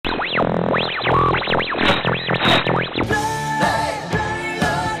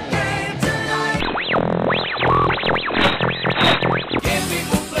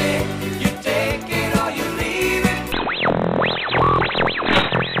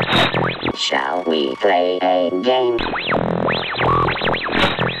Shall we play a game?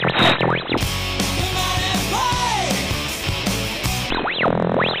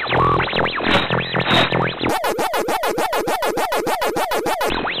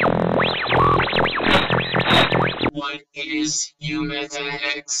 What is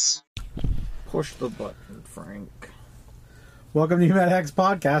Humetax? Push the button, Frank. Welcome to Humetax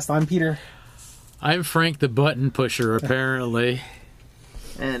Podcast. I'm Peter. I'm Frank the button pusher, apparently.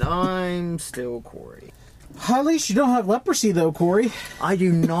 And I'm still Corey. At least you don't have leprosy, though, Corey. I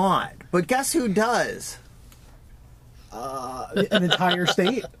do not. But guess who does? An entire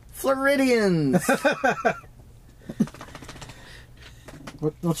state. Floridians.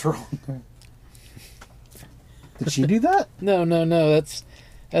 What's wrong? Did she do that? No.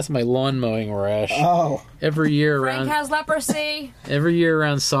 That's my lawn mowing rash. Oh. Every year Frank around has leprosy. every year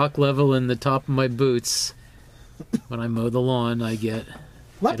around sock level in the top of my boots, when I mow the lawn, I get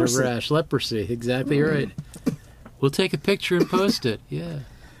a rash. Leprosy. Exactly right. We'll take a picture and post it. Yeah.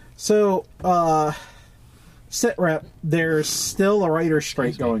 So, sit rep, there's still a writer's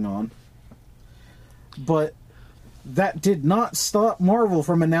strike going on. But that did not stop Marvel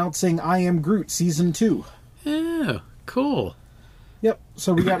from announcing I Am Groot Season 2. Yeah. Cool. Yep,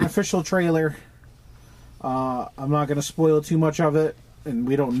 so we got an official trailer. I'm not going to spoil too much of it, and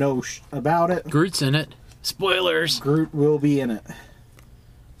we don't know about it. Groot's in it. Spoilers. Groot will be in it.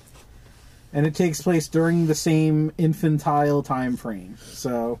 And it takes place during the same infantile time frame.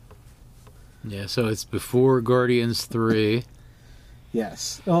 So, Yeah. So it's before Guardians 3.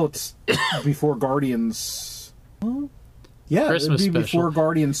 yes. Oh, it's before Guardians. Well, yeah, Christmas it'd be special. before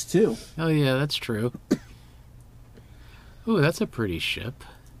Guardians 2. Oh yeah, that's true. Ooh, that's a pretty ship.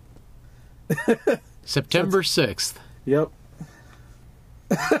 September 6th. Yep.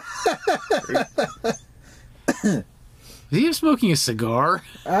 Is he smoking a cigar?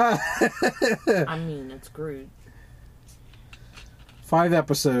 I mean, it's Groot. 5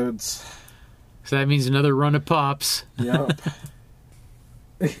 episodes. So that means another run of Pops. Yep.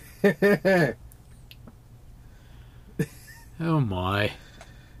 Oh my.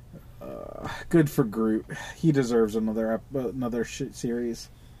 Good for Groot. He deserves another series.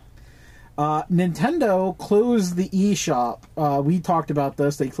 Nintendo closed the eShop. We talked about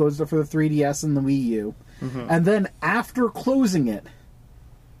this. They closed it for the 3DS and the Wii U. Mm-hmm. And then after closing it,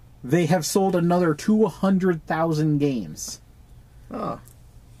 they have sold another 200,000 games. Oh.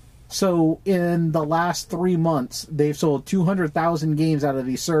 So in the last 3 months, they've sold 200,000 games out of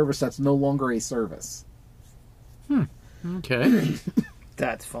the service that's no longer a service. Okay.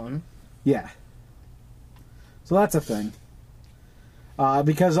 That's fun. Yeah. So that's a thing.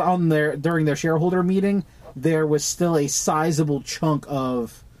 Because during their shareholder meeting, there was still a sizable chunk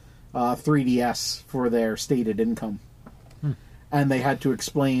of 3DS for their stated income. And they had to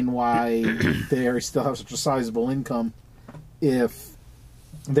explain why they still have such a sizable income if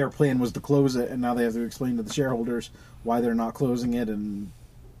their plan was to close it, and now they have to explain to the shareholders why they're not closing it, and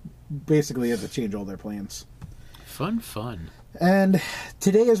basically have to change all their plans. Fun. And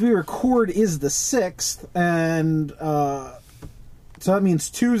today, as we record, is the 6th, and so that means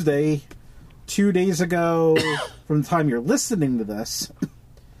Tuesday, 2 days ago, from the time you're listening to this,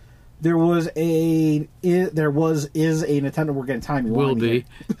 is a Nintendo. We're getting timey. Will be.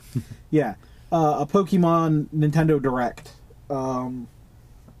 Yeah, a Pokemon Nintendo Direct.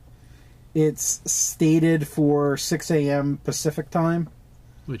 It's stated for 6 a.m. Pacific time,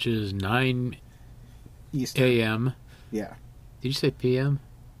 Which is 9 Eastern. a.m. Yeah. Did you say p.m.?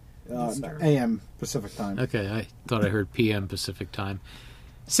 A.m. Pacific time. Okay, I thought I heard p.m. Pacific time.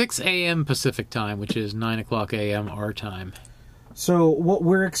 6 a.m. Pacific time, which is 9 o'clock a.m. our time. So what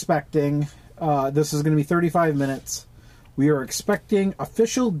we're expecting, this is going to be 35 minutes. We are expecting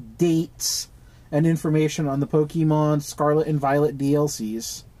official dates and information on the Pokemon Scarlet and Violet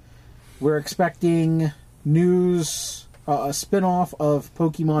DLCs. We're expecting news, a spin-off of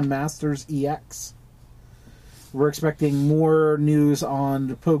Pokemon Masters EX. We're expecting more news on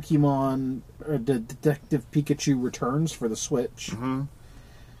the Pokemon Detective Pikachu Returns for the Switch. Mm-hmm.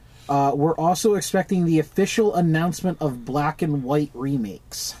 We're also expecting the official announcement of Black and White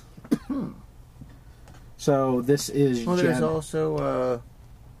remakes. So this is... Well, there's also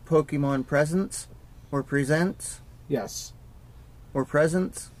Pokemon Presents or Presents. Yes. Or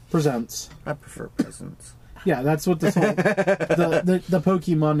Presents. Presents. I prefer Presents. Yeah, that's what this whole... the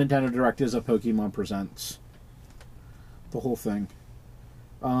Pokemon Nintendo Direct is a Pokemon Presents. The whole thing.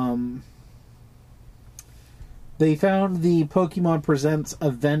 They found the Pokemon Presents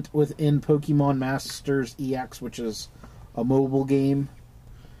event within Pokemon Masters EX, which is a mobile game.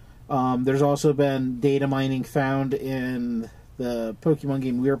 There's also been data mining found in the Pokemon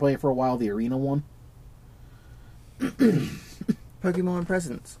game we were playing for a while, the Arena one. Pokemon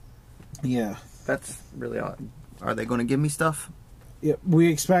Presents. Yeah. That's really odd. Are they going to give me stuff? Yeah,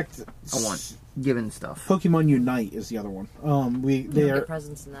 we expect. I want given stuff. Pokemon Unite is the other one. They don't They get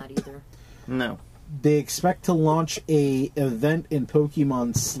presents in that either. No. They expect to launch a event in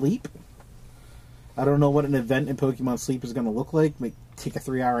Pokemon Sleep. I don't know what an event in Pokemon Sleep is going to look like. Like, take a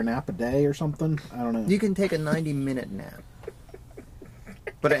 3-hour nap a day or something. I don't know. You can take a 90-minute nap.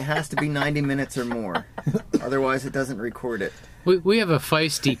 But it has to be 90 minutes or more. Otherwise, it doesn't record it. We have a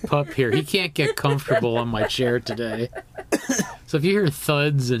feisty pup here. He can't get comfortable on my chair today. So if you hear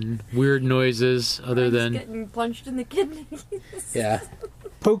thuds and weird noises other He's than... getting punched in the kidneys. Yeah.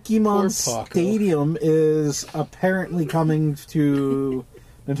 Pokemon Poor Paco. Stadium is apparently coming to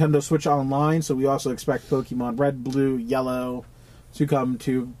Nintendo Switch Online, so we also expect Pokemon Red, Blue, Yellow to come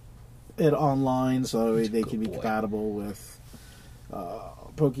to it online, so they can be compatible with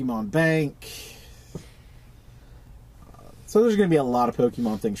Pokemon Bank. So there's going to be a lot of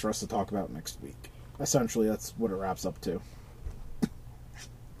Pokemon things for us to talk about next week. Essentially, that's what it wraps up to.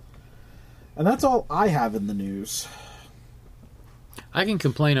 And that's all I have in the news. I can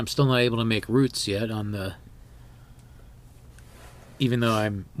complain I'm still not able to make routes yet on the... Even though I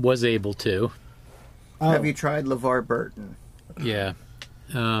was able to. Have you tried LeVar Burton? Yeah.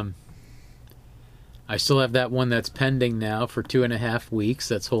 I still have that one that's pending now for 2.5 weeks.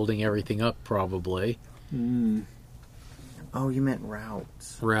 That's holding everything up, probably. Mm. Oh, you meant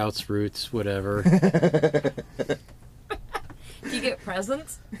routes. Routes, whatever. Do you get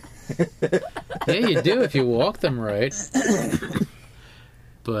presents? Yeah, you do if you walk them right.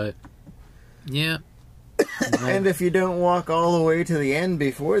 But, yeah. And if you don't walk all the way to the end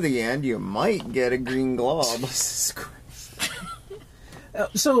before the end, you might get a green glob. Jesus Christ.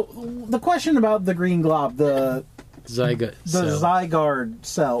 So, the question about the green glob, the Zygarde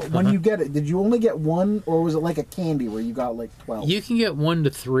cell, when you get it, did you only get one, or was it like a candy where you got like 12? You can get 1 to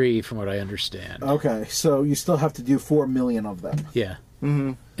 3, from what I understand. Okay, so you still have to do 4 million of them. Yeah.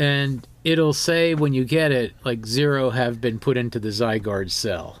 Mm-hmm. And it'll say when you get it, like 0 have been put into the Zygarde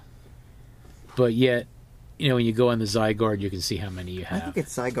cell. But yet, you know, when you go on the Zygarde, you can see how many you I have. think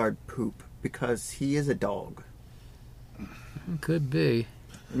it's Zygarde poop, because he is a dog. Could be.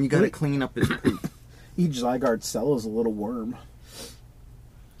 And you gotta clean up his poop. Each Zygarde cell is a little worm.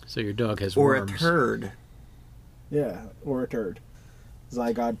 So your dog has Or worms. a turd. Yeah, or a turd.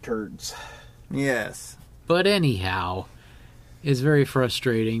 Zygarde turds. Yes. But anyhow, it's very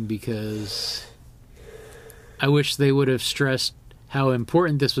frustrating because I wish they would have stressed how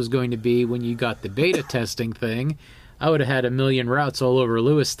important this was going to be when you got the beta testing thing. I would have had 1 million routes all over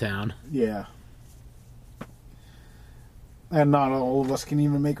Lewistown. Yeah. And not all of us can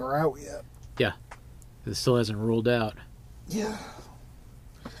even make her out yet. Yeah. It still hasn't rolled out. Yeah.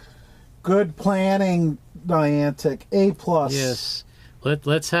 Good planning, Niantic. A+. Yes.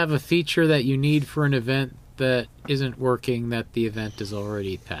 Let's have a feature that you need for an event that isn't working, that the event is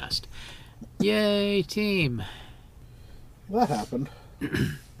already passed. Yay, team. That happened.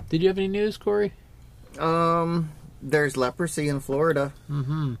 Did you have any news, Corey? There's leprosy in Florida.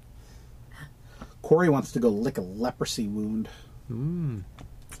 Mm-hmm. Corey wants to go lick a leprosy wound.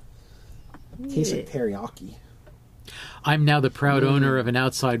 Tastes like teriyaki. I'm now the proud owner of an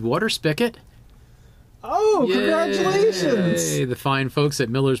outside water spigot. Oh, Yay! congratulations! The fine folks at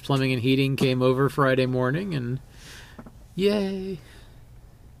Miller's Plumbing and Heating came over Friday morning, and yay!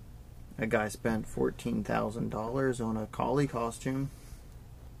 A guy spent $14,000 on a collie costume.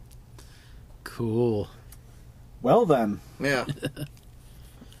 Cool. Well then. Yeah.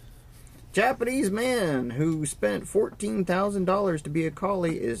 Japanese man who spent $14,000 to be a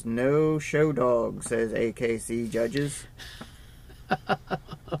collie is no show dog, says AKC judges.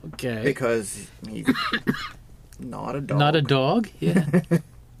 Okay. Because he's not a dog. Not a dog? Yeah.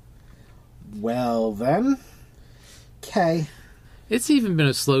 Well then. Okay. It's even been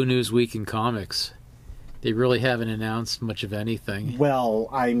a slow news week in comics. They really haven't announced much of anything. Well,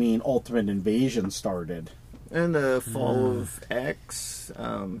 I mean, Ultimate Invasion started. In the fall of X,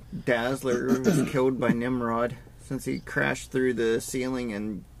 Dazzler was killed by Nimrod since he crashed through the ceiling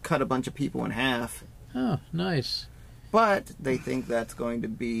and cut a bunch of people in half. Oh, nice. But they think that's going to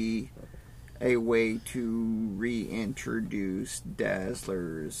be a way to reintroduce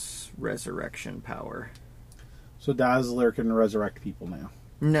Dazzler's resurrection power. So Dazzler can resurrect people now.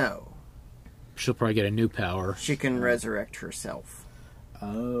 No, She'll probably get a new power. she can resurrect herself.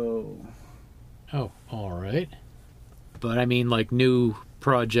 Oh. Oh, alright. But I mean, like, new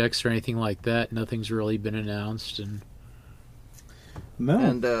projects or anything like that, nothing's really been announced. And No.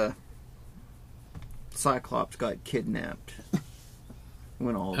 And Cyclops got kidnapped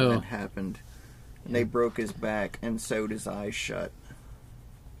when all Oh. that happened. And they broke his back and sewed his eyes shut.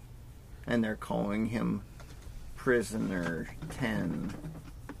 And they're calling him Prisoner 10,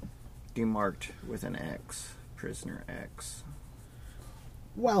 demarked with an X. Prisoner X.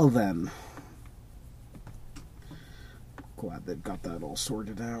 Well then. Glad they've got that all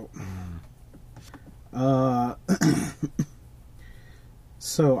sorted out.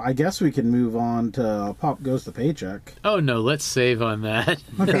 So I guess we can move on to Pop Goes the Paycheck. Oh no, let's save on that.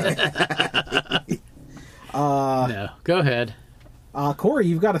 No, go ahead. Corey,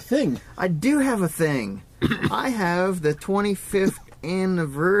 you've got a thing. I do have a thing. I have the 25th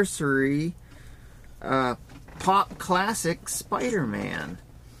anniversary pop classic Spider-Man.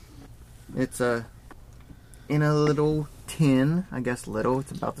 It's in a little tin. I guess little.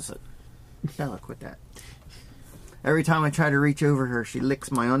 It's about this. Bella, quit that. Every time I try to reach over her, she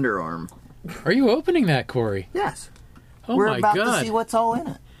licks my underarm. Are you opening that, Corey? Yes. Oh We're my about god. to see what's all in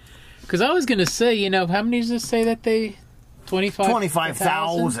it. Because I was going to say, how many does it say that they...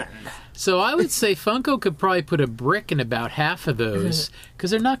 25,000. So I would say Funko could probably put a brick in about half of those, because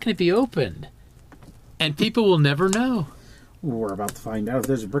they're not going to be opened. And people will never know. We're about to find out if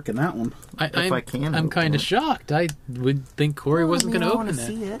there's a brick in that one. I can I'm open kind it. of shocked. I would think Corey wasn't going to open I that.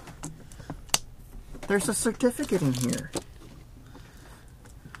 want to see it. There's a certificate in here.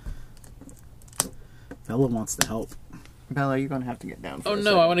 Bella wants to help. Bella, you're going to have to get down for Oh a no,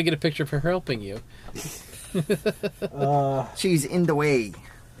 second. I want to get a picture of her helping you. She's in the way.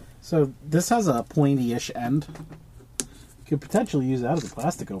 So this has a pointy-ish end. You could potentially use that as a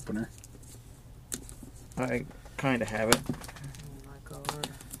plastic opener. I kind of have it. Oh my god.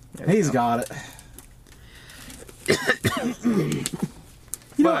 There we He's go. got it.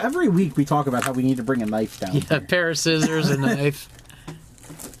 You know, But- every week we talk about how we need to bring a knife down. A here. pair of scissors, a knife.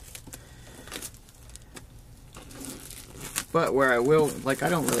 But where I will, I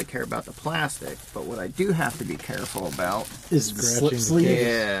don't really care about the plastic, but what I do have to be careful about. Is the Scratching slip the sleeve.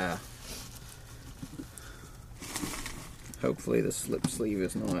 Yeah. Hopefully the slip sleeve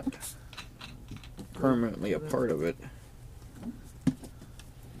is not permanently a part of it.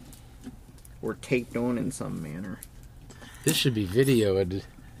 Or taped on in some manner. This should be videoed.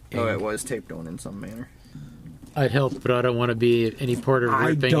 Oh, it was taped on in some manner. I'd help, but I don't want to be any part of I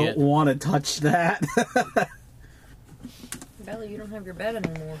ripping don't it. want to touch that. Bella, you don't have your bed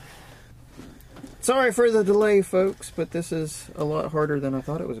anymore. Sorry for the delay, folks, but this is a lot harder than I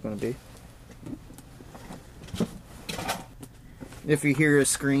thought it was going to be. If you hear a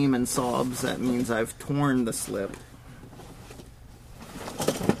scream and sobs, that means I've torn the slip.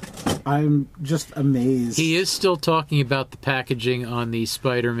 I'm just amazed. He is still talking about the packaging on the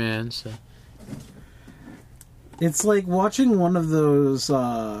Spider-Man. So. It's like watching one of those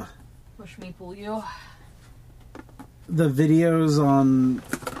Push me, pull you. the videos on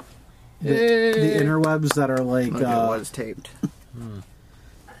the interwebs that are like It was taped.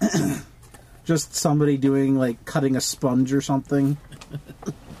 just somebody doing like cutting a sponge or something.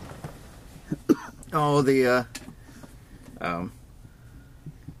 Oh, the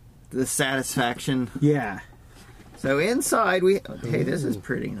satisfaction. Yeah. So inside we... Hey, this is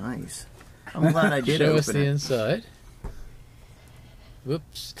pretty nice. I'm glad I did Show us open the it. inside.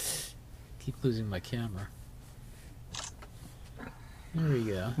 Whoops. Keep losing my camera. There we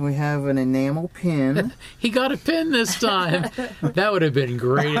go. We have an enamel pin. He got a pin this time. That would have been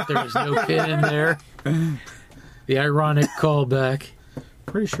great if there was no pin in there. The ironic callback.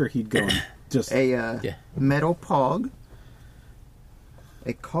 Pretty sure he'd go and just A Yeah. metal pog.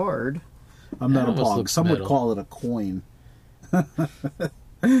 A card. a metal almost pog. looks Some metal. would call it a coin.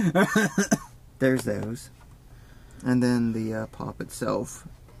 There's those. And then the pop itself.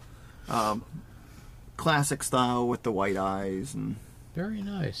 Classic style with the white eyes. And Very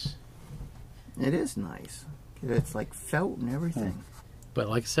nice. it is nice. It's like felt and everything. But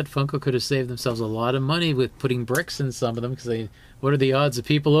like I said, Funko could have saved themselves a lot of money with putting bricks in some of them, because what are the odds of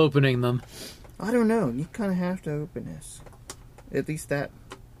people opening them? I don't know. You kind of have to open this. At least that.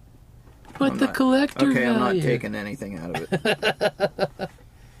 But I'm the not- collector Okay, I'm not value. taking anything out of it.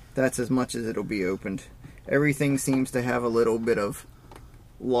 That's as much as it'll be opened. Everything seems to have a little bit of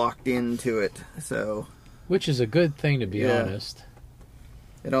locked into it, so Which is a good thing, to be Yeah. honest.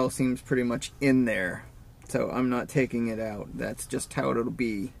 it all seems pretty much in there. So I'm not taking it out. That's just how it'll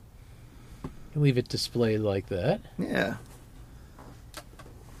be. Leave it displayed like that. Yeah.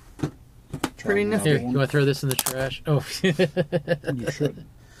 Pretty another nifty. Here, you want to throw this in the trash? Oh, You should.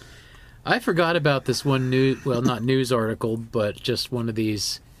 I forgot about this one not news article, but just one of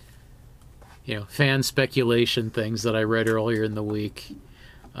these, fan speculation things that I read earlier in the week.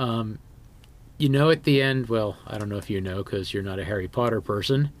 You know at the end, well, I don't know if you know because you're not a Harry Potter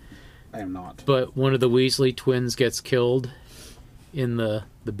person, I am not. but one of the Weasley twins gets killed in the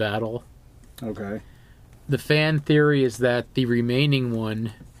battle. Okay. The fan theory is that the remaining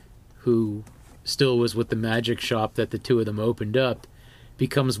one, who still was with the magic shop that the two of them opened up,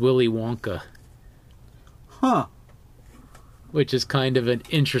 becomes Willy Wonka. Huh. Which is kind of an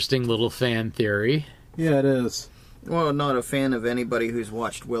interesting little fan theory. Yeah, it is. Well, not a fan of anybody who's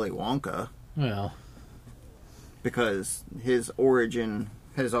watched Willy Wonka, Well, because his origin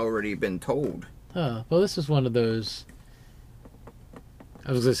has already been told. well, this is one of those,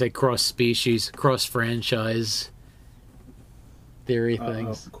 I was going to say cross-species, cross-franchise theory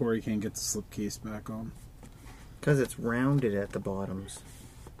things. Corey can't get the slipcase back on. Because it's rounded at the bottoms.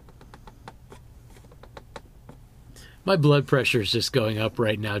 My blood pressure is just going up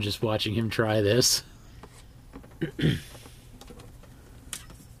right now just watching him try this.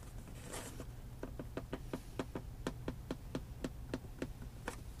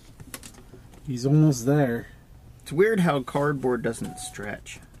 He's almost there. It's weird how cardboard doesn't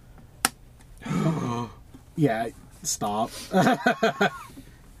stretch. Yeah, stop.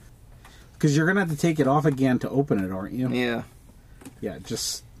 Because you're going to have to take it off again to open it, aren't you? Yeah. Yeah,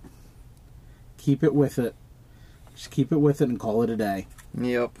 just keep it with it. Just keep it with it and call it a day.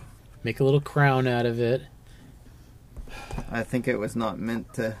 Yep. Make a little crown out of it. I think it was not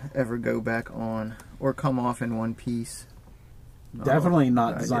meant to ever go back on or come off in one piece. Definitely I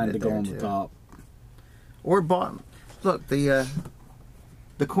not did designed it to go there, on the too. top. Or bottom. Look, the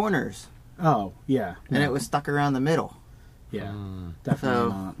corners. Oh, yeah. And it was stuck around the middle. Yeah, Hmm.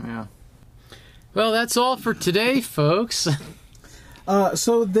 definitely So, not. yeah. Well, that's all for today, folks.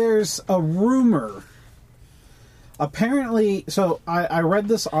 So there's a rumor. Apparently, so I read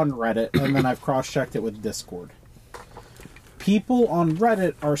this on Reddit, and then I've cross-checked it with Discord. People on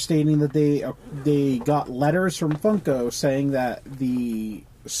Reddit are stating that they got letters from Funko saying that the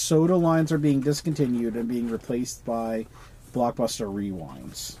soda lines are being discontinued and being replaced by Blockbuster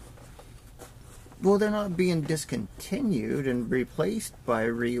Rewinds. Well, they're not being discontinued and replaced by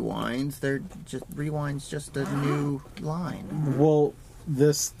Rewinds. They're just Rewinds, just a new line. Well,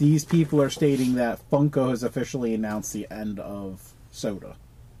 these people are stating that Funko has officially announced the end of soda.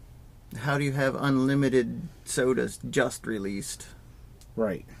 How do you have unlimited sodas just released?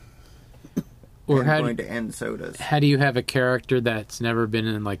 Right. Or and how going do, to end sodas? how do you have a character that's never been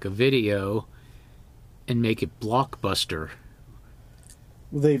in like a video and make it blockbuster?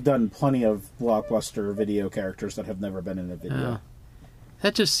 They've done plenty of Blockbuster video characters that have never been in a video.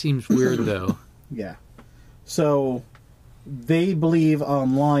 That just seems weird, though. Yeah. So they believe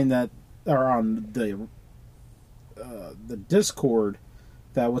online that, or on the Discord,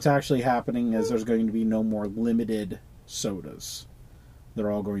 that what's actually happening is there's going to be no more limited sodas.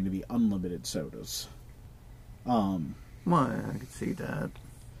 They're all going to be unlimited sodas. Well, I could see that.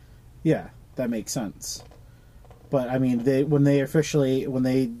 Yeah, that makes sense. But I mean, when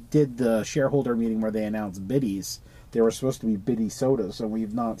they did the shareholder meeting where they announced biddies, they were supposed to be biddy sodas, and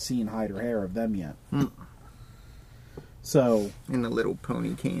we've not seen hide or hair of them yet. So In the little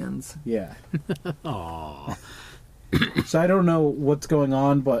pony cans. yeah. Aww. So I don't know what's going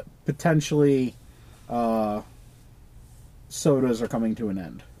on, but potentially sodas are coming to an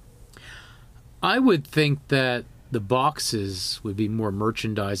end. I would think that the boxes would be more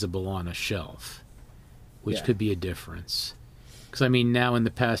merchandisable on a shelf, which Yeah. could be a difference. Because, I mean, now in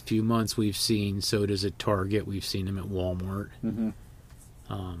the past few months, we've seen sodas at Target, we've seen them at Walmart.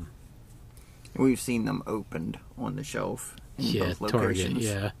 Mm-hmm. We've seen them opened on the shelf in Yeah, both Target, locations.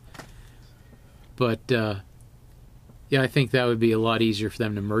 yeah. But, yeah, I think that would be a lot easier for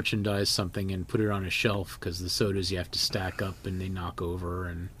them to merchandise something and put it on a shelf, because the sodas you have to stack up and they knock over.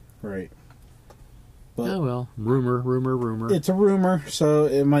 And Right. But oh, well, rumor. it's a rumor, so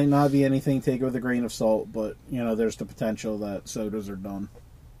it might not be anything. Take it with a grain of salt, but there's the potential that sodas are done.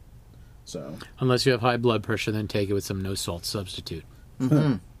 So Unless you have high blood pressure, then take it with some no-salt substitute.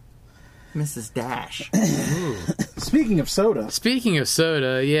 Mrs. Dash. speaking of soda, Speaking of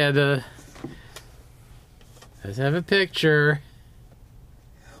soda, yeah, let's have a picture.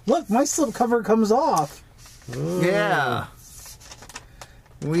 look, my slipcover comes off. Yeah.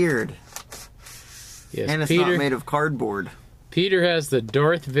 Weird. Yes, And it's Peter, not made of cardboard. Peter has the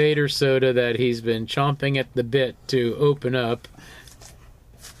Darth Vader soda that he's been chomping at the bit to open up.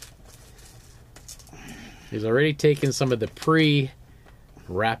 He's already taken some of the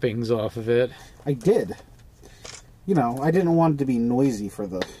pre-wrappings off of it. I did. I didn't want it to be noisy for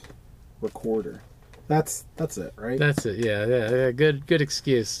the recorder. That's it, right? That's it, yeah, good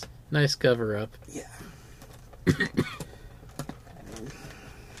excuse. Nice cover-up. Yeah.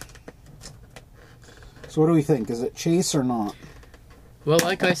 So what do we think? Is it Chase or not? Well,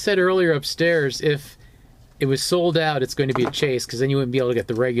 like I said earlier upstairs, if it was sold out, it's going to be a Chase, because then you wouldn't be able to get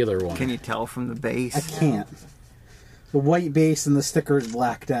the regular one. Can you tell from the base? I can't. The white base and the sticker is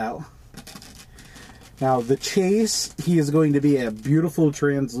blacked out. Now, the Chase, he is going to be a beautiful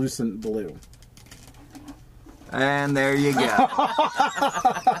translucent blue. And there you go.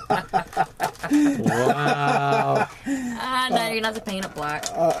 Wow. No, you're gonna have to paint it black.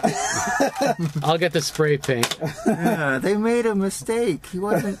 I'll get the spray paint. Yeah, they made a mistake. He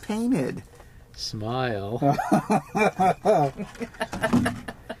wasn't painted. Smile.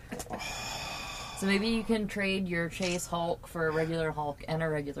 So maybe you can trade your Chase Hulk for a regular Hulk and a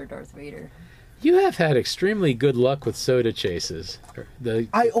regular Darth Vader. You have had extremely good luck with soda chases. The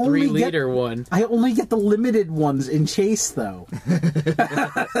I only 3-liter one. I only get the limited ones in Chase, though.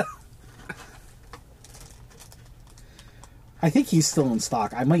 I think he's still in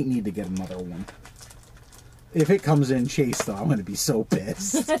stock. I might need to get another one. If it comes in Chase, though, I'm going to be so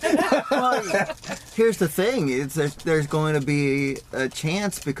pissed. Well, here's the thing: there's going to be a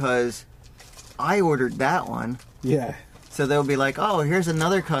chance because I ordered that one, Yeah. so they'll be like, "Oh, here's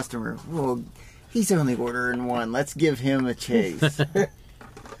another customer. Well, he's only ordering one. Let's give him a Chase."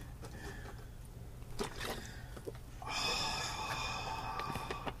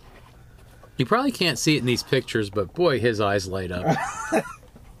 You probably can't see it in these pictures, but boy, his eyes light up.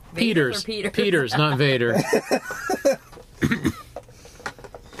 Vader's or Peters, not Vader.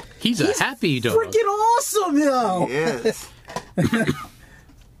 He's a happy dog. Freaking awesome, yo! Yes.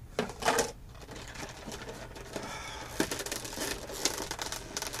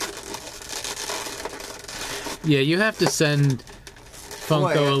 Yeah, you have to send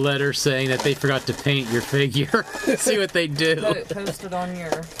Funko Boy. a letter saying that they forgot to paint your figure. See what they do. Post it on your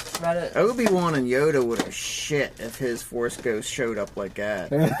Reddit. Obi-Wan and Yoda would have shit if his Force Ghost showed up like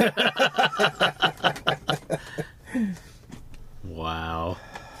that. Wow.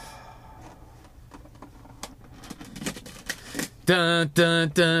 Dun dun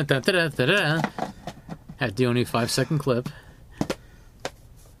dun dun dun dun dun dun. Had the only 5-second clip.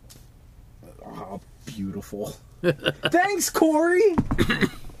 Oh, beautiful. Thanks, Corey!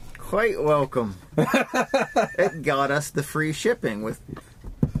 Quite welcome. It got us the free shipping with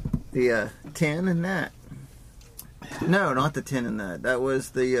the tin and that. No, not the tin and that. That was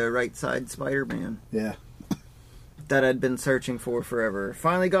the right side Spider-Man Yeah. that I'd been searching for forever.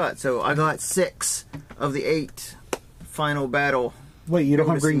 Finally got. So I got 6 of the 8 final battle. Wait, you don't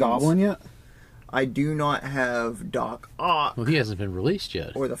have Green Scenes. Goblin yet? I do not have Doc Ock Well, he hasn't been released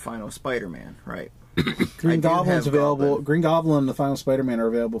yet. or the final Spider-Man, right? Green I do Goblin's have available. Goblin. Green Goblin and the final Spider-Man are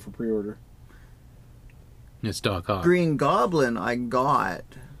available for pre-order. It's Doc Ock. Green Goblin I got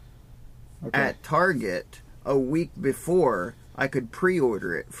Okay. at Target a week before I could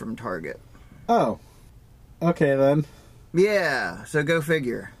pre-order it from Target. Oh. Okay, then. Yeah, so go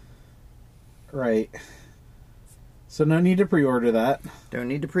figure. Right. So no need to pre-order that. Don't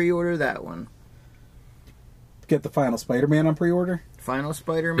need to pre-order that one. Get the final Spider-Man on pre-order? Final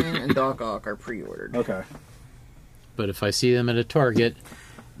Spider-Man and Doc Ock are pre-ordered. Okay. But if I see them at a Target,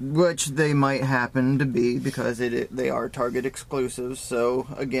 Which they might happen to be because they are Target exclusives. So,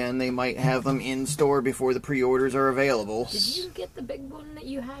 again, they might have them in store before the pre-orders are available. Did you get the big one that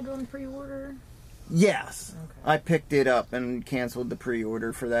you had on pre-order? Yes. Okay. I picked it up and canceled the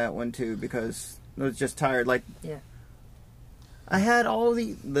pre-order for that one, too, because I was just tired. Like, Yeah. I had all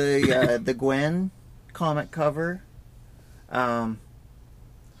the Gwen comic cover,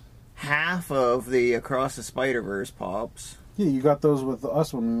 half of the Across the Spider-Verse pops. Yeah, you got those with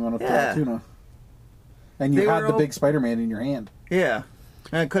us when we went up to Yeah. Altoona. And you They had were the all- big Spider-Man in your hand. Yeah.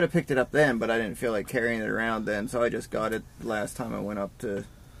 I could have picked it up then, but I didn't feel like carrying it around then, so I just got it last time I went up to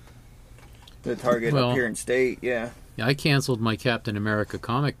the Target Well- up here in State, yeah. I canceled my Captain America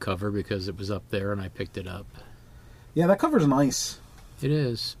comic cover because it was up there and I picked it up. Yeah, that cover's nice. It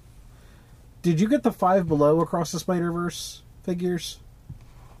is. Did you get the Five Below Across the Spider-Verse figures?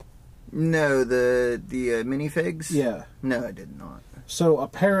 No, the minifigs? Yeah. No, I did not. So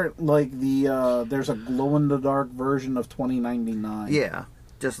apparent, like there's a glow-in-the-dark version of 2099. Yeah,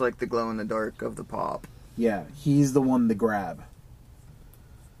 just like the glow-in-the-dark of the pop. Yeah, he's the one to grab.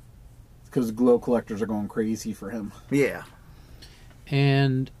 Because glow collectors are going crazy for him. Yeah.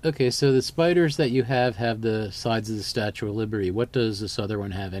 And, okay, so the spiders that you have the sides of the Statue of Liberty. What does this other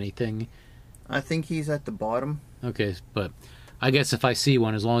one have? Anything? I think he's at the bottom. Okay, but I guess if I see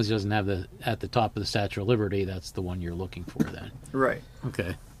one, as long as he doesn't have at the top of the Statue of Liberty, that's the one you're looking for then. Right.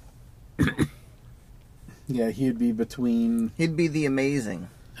 Okay. Yeah, he'd be between... He'd be the Amazing,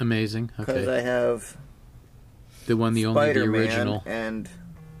 Amazing. because Okay. I have The one, the only, the Spider-Man original. and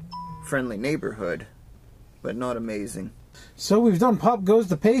Friendly Neighborhood but not amazing. So we've done Pop Goes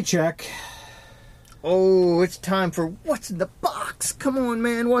the Paycheck. Oh, it's time for What's in the Box. Come on,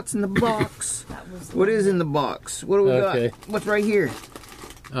 man. What's in the box? What is in the box? What do we got? What's right here?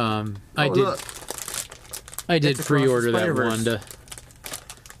 I did That's pre-order across that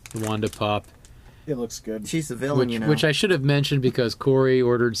the Wanda Pop. It looks good. She's the villain, you know. Which I should have mentioned because Corey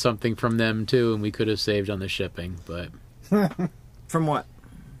ordered something from them too, and we could have saved on the shipping. But From what?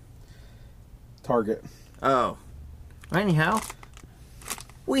 Target. Oh. Anyhow,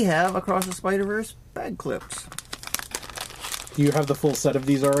 we have Across the Spider-Verse bag clips. Do you have the full set of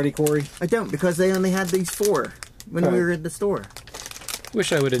these already, Corey? I don't, because they only had these 4 when we were at the store.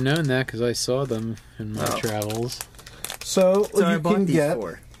 wish I would have known that because I saw them in my Oh. travels. So I you bought can these get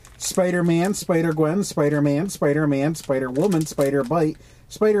 4. Spider-Man, Spider-Gwen, Spider-Man, Spider-Man, Spider-Woman, Spider-Bite,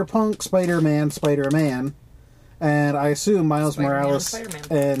 Spider-Punk, Spider-Man, Spider-Man, and I assume Miles Spider-Man, Morales Spider-Man.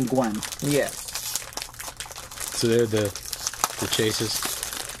 and Gwen. Yes. So they're the chases.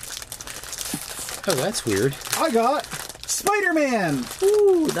 Oh, that's weird. I got Spider-Man!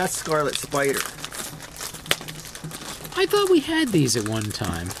 Ooh, that's Scarlet Spider. I thought we had these at one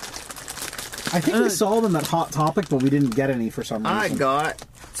time. I think we saw them at Hot Topic, but we didn't get any for some reason. I got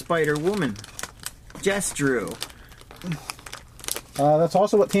Spider-Woman. Jess drew. That's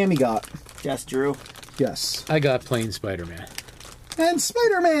also what Tammy got. Jess drew. Yes. I got plain Spider-Man. And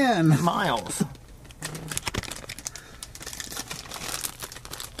Spider-Man! Miles.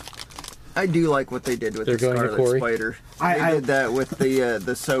 I do like what they did with They're the going to Scarlet Corey? Spider. I They did that with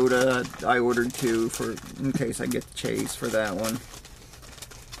the soda. I ordered 2 for in case I get the chase for that one.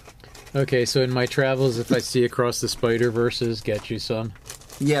 Okay, so in my travels, if I see Across the Spider-Verses, get you some.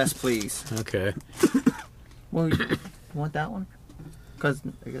 Yes, please. Okay. Well, you want that one? Because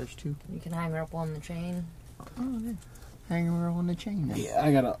there's 2. You can hang her up on the chain. Hang her on the chain. Then. Yeah,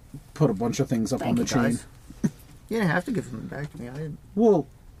 I gotta put a bunch of things up on the chain. Guys. You didn't have to give them back to me. I didn't. Well,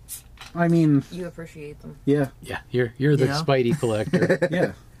 I mean, You appreciate them. yeah, Yeah, you're the Yeah. Spidey collector.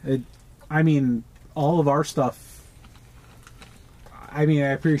 yeah. I mean, all of our stuff. I mean, I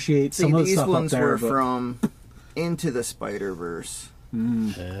appreciate See, some of the these stuff up ones there, were but from Into the Spider-Verse.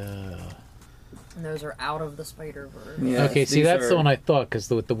 And those are out of the Spider-Verse. Yes, Okay, see, these that's the are- one I thought, because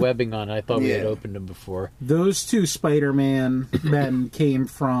with the webbing on it, I thought we had Yeah. opened them before. those 2 Spider-Man men came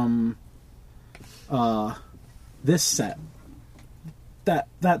from this set.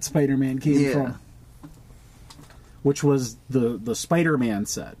 That Spider-Man came Yeah. from, which was the Spider-Man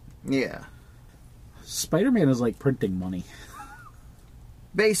set. Yeah. Spider-Man is like printing money.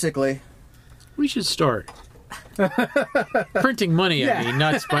 Basically. We should start. Printing money, Yeah. I mean,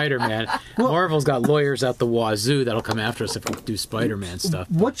 not Spider-Man. Marvel's got lawyers out the wazoo that'll come after us if we do Spider-Man stuff.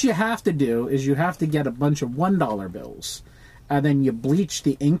 What you have to do is you have to get a bunch of $1 bills, and then you bleach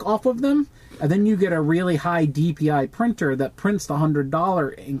the ink off of them, and then you get a really high DPI printer that prints the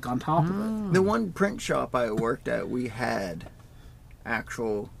 $100 ink on top of it. The one print shop I worked at, we had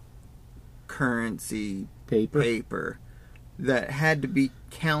actual currency paper that had to be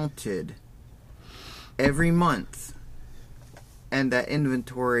counted every month, and that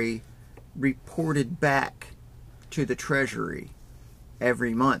inventory reported back to the treasury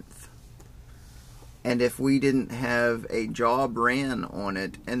every month. And if we didn't have a job ran on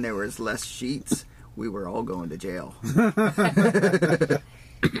it and there was less sheets, we were all going to jail.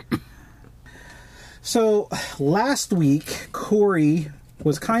 So, last week, Corey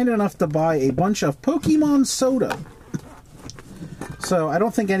was kind enough to buy a bunch of Pokemon soda. So, I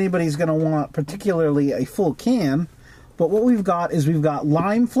don't think anybody's going to want particularly a full can, but what we've got is we've got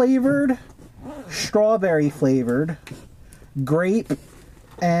lime flavored, strawberry flavored, grape,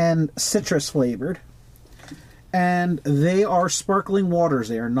 and citrus flavored. And they are sparkling waters.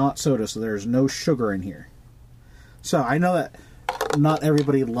 They are not soda, so there's no sugar in here. So, I know that not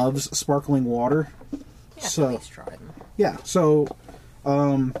everybody loves sparkling water. Yeah, So- at least try them. Yeah, so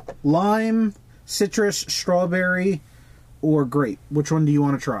lime, citrus, strawberry, or grape. Which one do you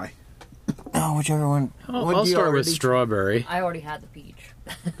want to try? Oh, whichever one. What I'll do you start with already- strawberry. I already had the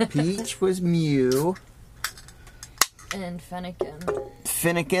peach. Peach was Mew. And Fennekin.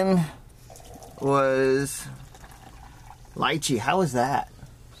 Finnegan was lychee. How was that?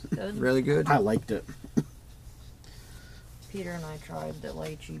 Good. Really good? I liked it. Peter and I tried the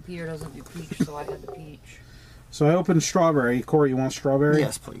lychee. Peter doesn't do peach, so I had the peach. So I opened strawberry. Corey, you want strawberry?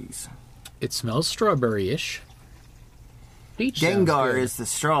 Yes, please. It smells strawberry-ish. Peach sounds Gengar good. is the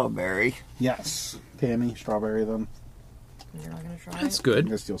strawberry. Yes. Tammy, strawberry then. You're not going to try That's it? I'm good.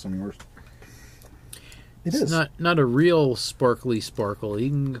 going to steal some of yours. It It's is. not a real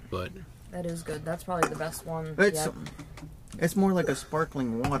sparkling, but That is good. That's probably the best one It's yet. it's more like a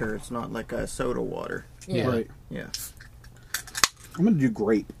sparkling water. It's not like a soda water. Yeah. Right. Yeah. I'm going to do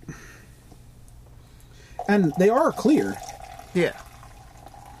grape. And they are clear. Yeah.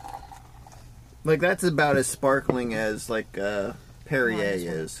 Like, that's about as sparkling as, like, Perrier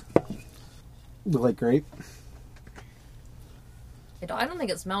is. You like grape? I don't think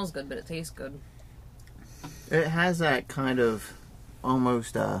it smells good, but it tastes good. It has that kind of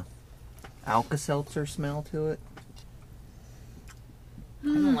almost Alka-Seltzer smell to it. I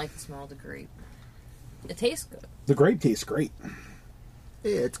don't like the smell of the grape. It tastes good. The grape tastes great.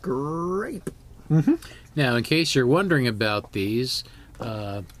 It's grape. Now, in case you're wondering about these,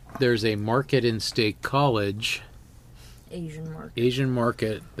 there's a market in State College, Asian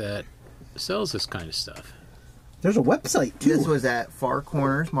market, that sells this kind of stuff. There's a website, too. This was at Far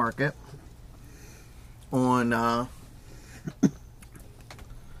Corners Market on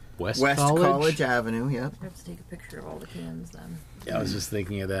West West College? College Avenue, yep. I have to take a picture of all the cans then. Yeah, I was just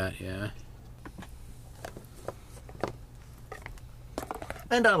thinking of that, yeah.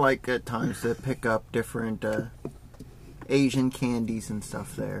 And I like at times to pick up different Asian candies and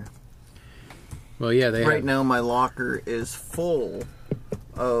stuff there. Well, yeah, they Right have... now my locker is full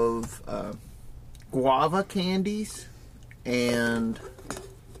of guava candies and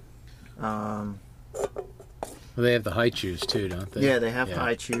Well, they have the high chews, too, don't they? yeah, they have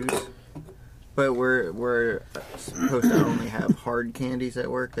high chews. But we're supposed to only have hard candies at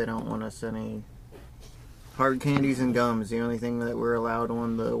work. They don't want us any hard candies and gum is the only thing that we're allowed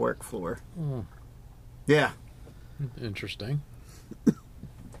on the work floor. Oh, Yeah. interesting.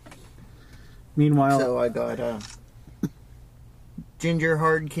 Meanwhile, So I got ginger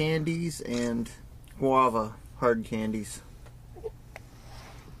hard candies and guava hard candies.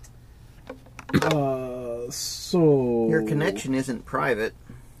 so... Your connection isn't private.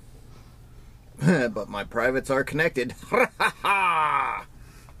 But my privates are connected.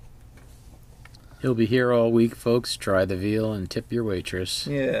 He'll be here all week, folks. Try the veal and tip your waitress.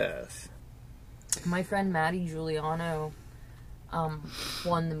 Yes. My friend Maddie Giuliano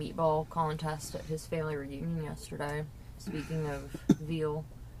won the meatball contest at his family reunion yesterday. Speaking of veal,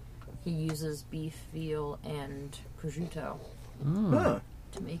 he uses beef, veal, and prosciutto Huh.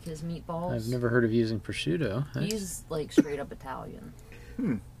 to make his meatballs. I've never heard of using prosciutto. He's like straight up Italian.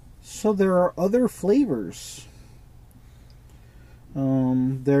 So there are other flavors.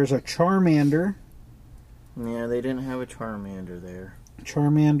 There's a Charmander. Yeah, they didn't have a Charmander there.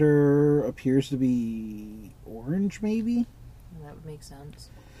 Charmander appears to be orange, maybe? That would make sense.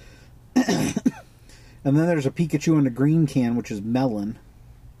 And then there's a Pikachu in a green can, which is melon.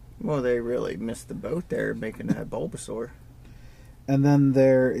 Well, they really missed the boat there making that Bulbasaur. And then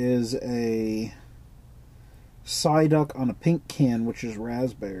there is a Psyduck on a pink can, which is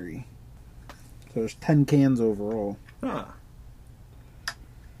raspberry. So there's 10 cans overall. Huh.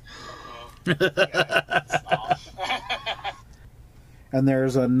 And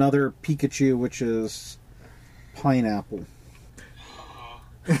there's another Pikachu, which is pineapple.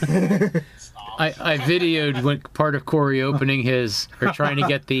 I videoed when part of Corey opening his, or trying to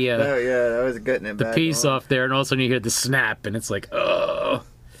get the Oh, yeah, that was getting it the back piece on. off there, and all of a sudden you hear the snap, and it's like, oh.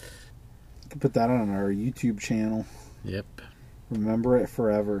 You can put that on our YouTube channel. Yep. Remember it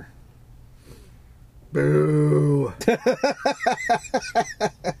forever. Boo!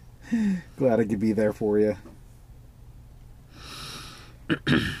 Glad I could be there for you.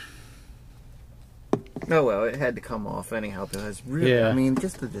 Oh, well, it had to come off anyhow, because really, Yeah. I mean,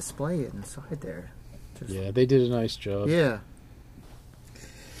 just to display it inside there. Just, Yeah, they did a nice job. Yeah.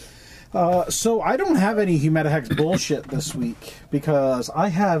 So I don't have any Humedahex bullshit this week because I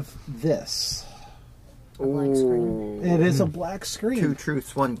have this. Black screen. It is a black screen. Two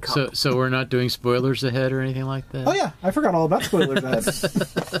truths, one cup. So we're not doing spoilers ahead or anything like that? Oh yeah, I forgot all about spoilers ahead.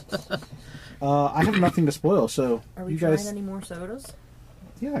 I have nothing to spoil, so Are we you trying guys. any more sodas?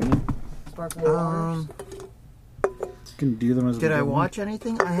 Yeah, I mean, Sparkling waters? you can do them as. we Did I go watch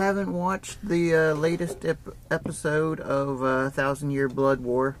anything? I haven't watched the latest episode of Thousand Year Blood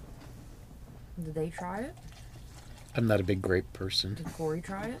War. Did they try it? I'm not a big grape person. Did Corey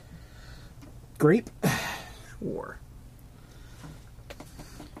try it? on. Grape. War.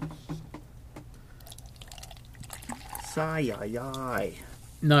 Sigh.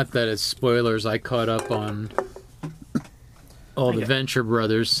 Not that it's spoilers. I caught up on all the Okay. Venture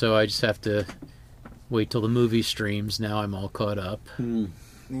Brothers, so I just have to wait till the movie streams. Now I'm all caught up. Yeah,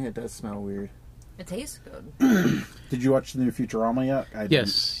 it does smell weird. It tastes good. Did you watch the new Futurama yet? I didn't.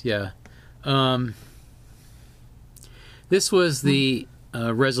 Yes, yeah. This was the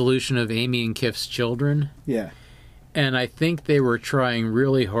resolution of Amy and Kif's children, Yeah. and I think they were trying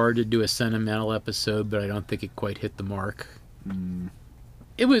really hard to do a sentimental episode, but I don't think it quite hit the mark.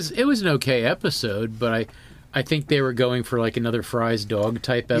 It was an okay episode, but I think they were going for like another Fry's dog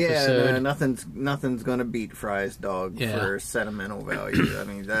type episode. Yeah, no, nothing's gonna beat Fry's dog for sentimental value. I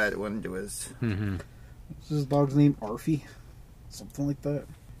mean, that one was. Mm-hmm. What's his dog's name? Arfie, something like that.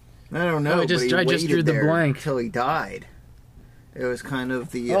 I don't know. I just waited drew the there blank until he died. It was kind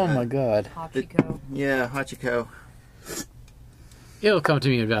of the. Oh my god! Hachiko. Yeah, Hachiko. It'll come to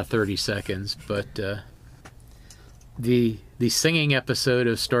me in about 30 seconds, but the singing episode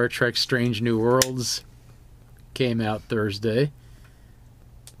of Star Trek: Strange New Worlds came out Thursday.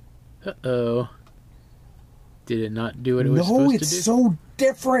 Uh-oh. Did it not do what it was supposed to do? No, it's so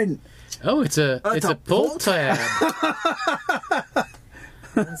different. Oh, it's a pull tab.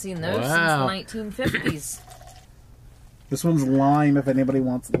 Haven't seen those Wow. since the 1950s. This one's lime, if anybody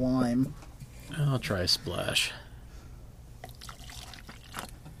wants lime. I'll try a splash.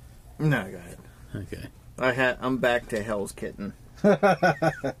 No, go ahead. Okay. I'm back to Hell's Kitten.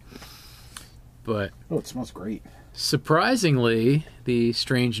 But Oh, it smells great. surprisingly, the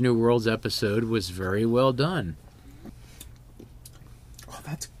Strange New Worlds episode was very well done. Oh,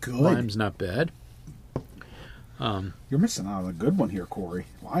 that's good. Lime's not bad. You're missing out on a good one here, Corey.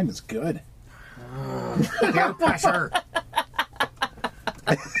 Lime is good. Peer pressure.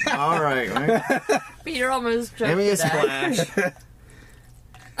 All right. Peter almost choked Give me a to death. splash.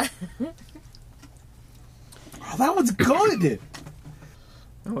 Oh, that one's good.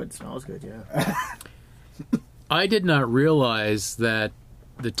 Oh, it smells good, yeah. I did not realize that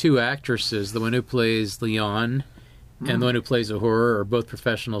the two actresses, the one who plays Leon and the one who plays Uhura, are both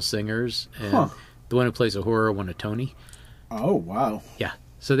professional singers. And the one who plays Uhura won a Tony. Oh, wow. Yeah.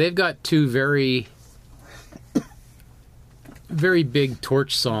 So they've got two very, very big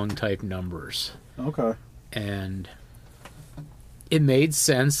torch song type numbers. Okay. And it made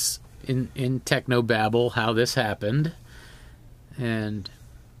sense in technobabble how this happened. And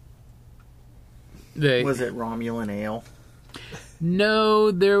they... Was it Romulan ale?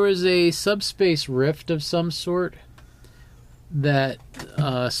 No, there was a subspace rift of some sort that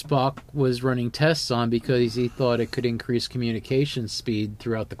Spock was running tests on because he thought it could increase communication speed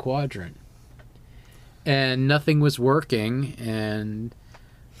throughout the quadrant. And nothing was working, and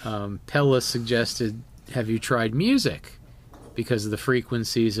Pella suggested, have you tried music? Because of the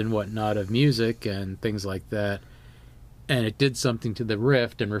frequencies and whatnot of music and things like that. And it did something to the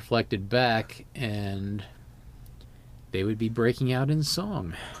rift and reflected back, and they would be breaking out in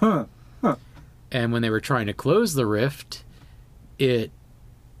song. And when they were trying to close the rift, it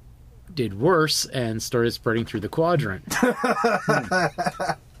did worse and started spreading through the quadrant.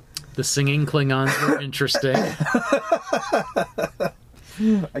 The singing Klingons were interesting.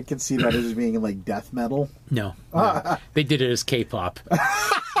 I can see that as being like death metal. No. They did it as K-pop.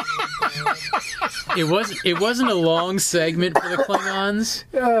 It wasn't a long segment for the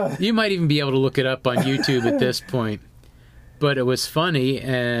Klingons. You might even be able to look it up on YouTube at this point. But it was funny,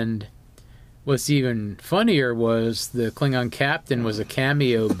 and what's even funnier was the Klingon captain was a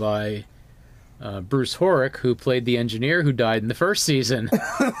cameo by Bruce Horrick, who played the engineer who died in the first season.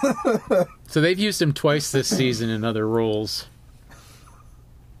 So they've used him twice this season in other roles.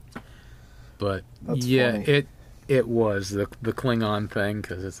 But That's yeah, funny. it was the Klingon thing,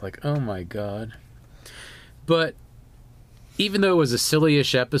 because it's like, oh my god. But even though it was a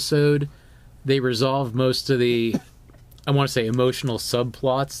silly-ish episode, they resolved most of the, I want to say, emotional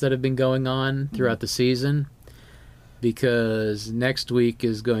subplots that have been going on throughout the season, because next week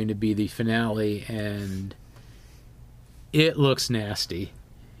is going to be the finale, and it looks nasty.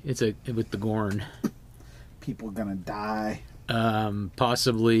 It's with the Gorn. People are gonna die.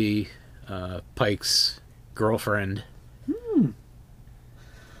 Possibly Pike's girlfriend.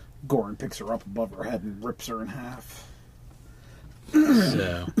 Gorn picks her up above her head and rips her in half.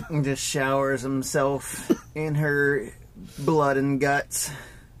 So And just showers himself in her blood and guts.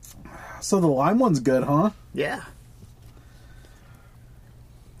 So the lime one's good, huh? Yeah.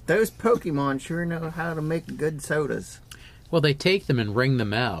 Those Pokemon sure know how to make good sodas. well, they take them and wring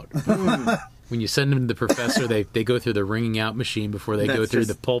them out. When you send them to the professor, they go through the wringing out machine before they go That's through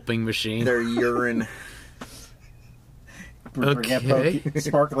the just pulping machine. Their urine. Okay.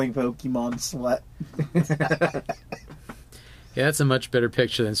 Sparkling Pokemon sweat. Yeah, that's a much better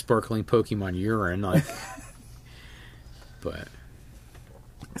picture than sparkling Pokemon urine. Like, but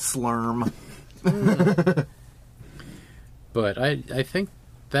Slurm. But I think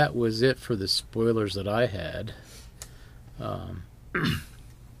that was it for the spoilers that I had.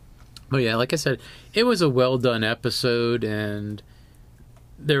 But yeah, like I said, it was a well done episode, and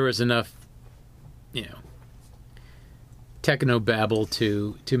there was enough, technobabble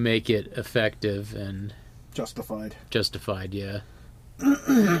to make it effective and Justified. justified. Yeah.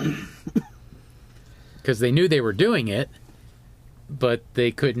 Because they knew they were doing it, but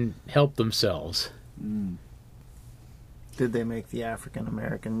they couldn't help themselves. Did they make the African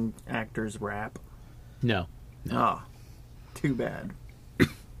American actors rap? No. Oh, too bad.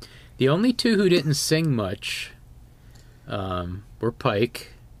 The only two who didn't sing much were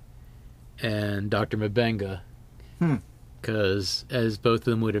Pike and Dr. Mabenga. Because, as both of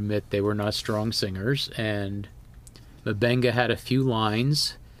them would admit, they were not strong singers. And Mabenga had a few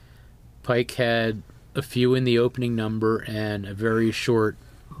lines. Pike had a few in the opening number and a very short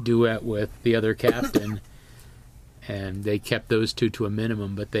duet with the other captain. And they kept those two to a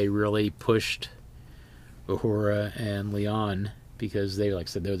minimum, but they really pushed Uhura and Leon because they, like I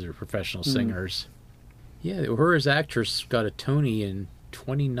said, those are professional singers. Yeah, Uhura's actress got a Tony in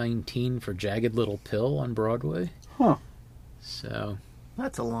 2019 for Jagged Little Pill on Broadway. Huh. So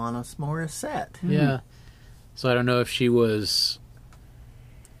That's Alanis Morissette. yeah. So I don't know if she was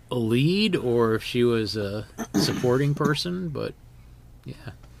a lead or if she was a supporting person, but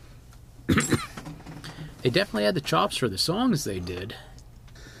yeah. They definitely had the chops for the songs they did.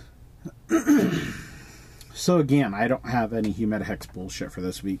 So again, I don't have any Humedahex bullshit for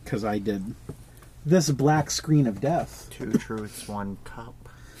this week because I did this black screen of death. 2 truths, 1 cup.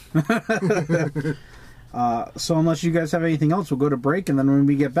 So unless you guys have anything else, we'll go to break, and then when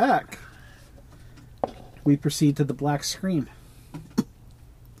we get back, we proceed to the black screen.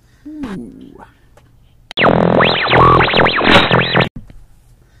 Ooh.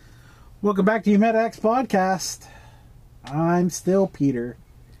 Welcome back to Humedahex Podcast. I'm still Peter.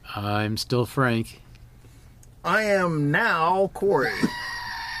 I'm still Frank. I am now Corey.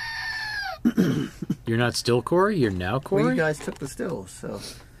 You're not still Corey? You're now Corey? Well, you guys took the stills, so...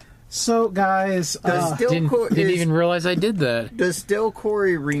 So, guys, Didn't even realize I did that. Does Still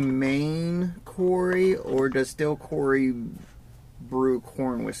Corey remain Corey, or does Still Corey brew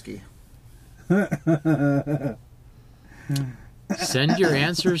corn whiskey? Send your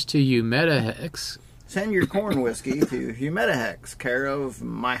answers to Humedahex. Send your corn whiskey to Humedahex, care of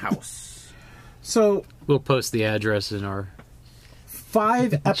my house. so We'll post the address in our...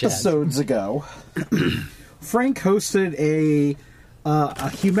 5 episodes ago, Frank hosted a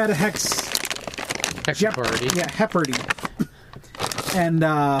Humedahex Hex party. Yeah, Heppardy. And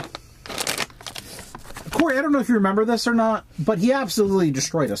Corey, I don't know if you remember this or not, but he absolutely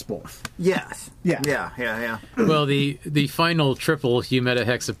destroyed us both. Yes. Yeah. Yeah. Well, the final triple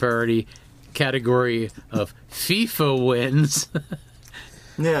Humedahex parody category of FIFA wins.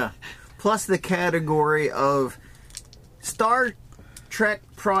 Yeah. Plus the category of Star Trek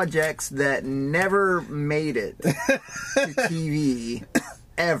projects that never made it to TV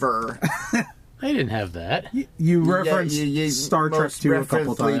ever. I didn't have that. You referenced you Star Trek most 2 a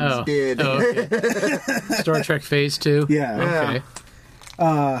couple referencedly times. Did. Okay. Star Trek Phase 2? Yeah.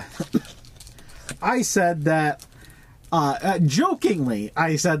 Okay. I said that, jokingly,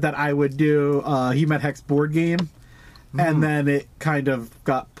 I said that I would do a Humedahex board game, and then it kind of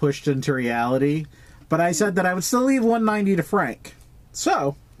got pushed into reality. But I said that I would still leave 190 to Frank.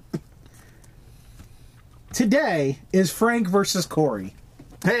 So, today is Frank versus Corey.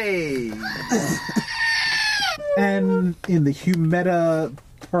 Hey. And in the Humeda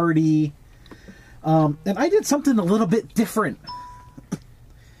party, and I did something a little bit different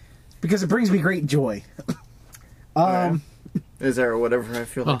because it brings me great joy. Is there whatever I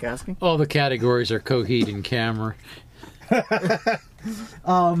feel like asking? All the categories are Coheed and Camera.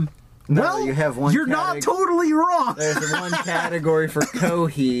 No, you have one. You're not totally wrong. There's one category for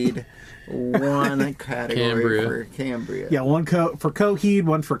Coheed, one category for Cambria. Yeah, one for Coheed,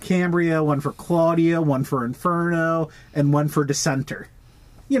 one for Cambria, one for Claudia, one for Inferno, and one for Dissenter.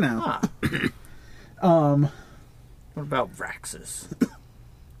 You know. What about Vraxis?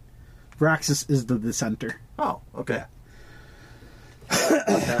 Vraxis is the Dissenter. Oh, okay. Got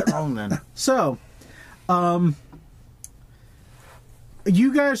that wrong then. So,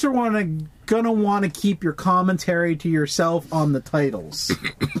 you guys are gonna want to keep your commentary to yourself on the titles.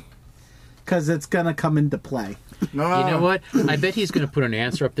 Because it's gonna come into play. No. You know what? I bet he's going to put an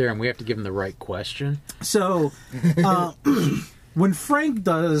answer up there and we have to give him the right question. So, when Frank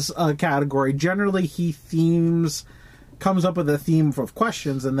does a category, generally he comes up with a theme of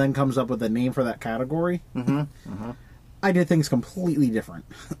questions and then comes up with a name for that category. I did things completely different.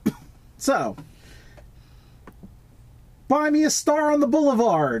 So, buy me a star on the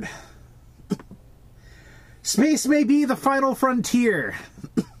boulevard. Space may be the final frontier.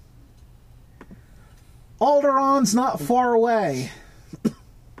 Alderon's not far away.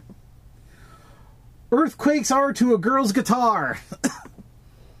 Earthquakes are to a girl's guitar.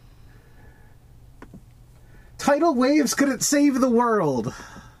 tidal waves couldn't save the world.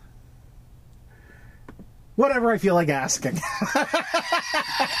 Whatever I feel like asking.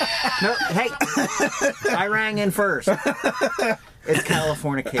 No, hey, I rang in first. It's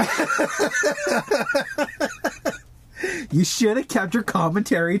Californication. You should have kept your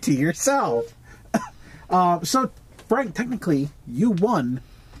commentary to yourself. So, Frank, technically, you won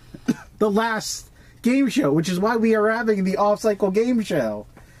the last game show, which is why we are having the off-cycle game show.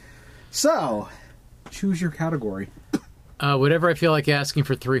 So, choose your category. Whatever I feel like asking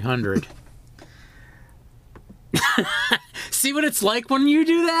for 300. See what it's like when you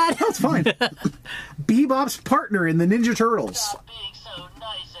do that? That's fine. Bebop's partner in the Ninja Turtles.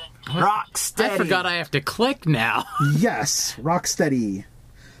 Rocksteady. I forgot I have to click now. Yes, Rocksteady.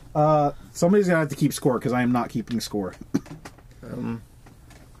 Somebody's gonna have to keep score because I am not keeping score.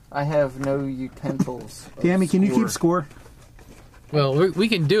 I have no utensils. Tammy, can you keep score? Well, we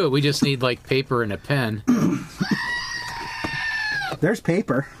can do it. We just need, like, paper and a pen. There's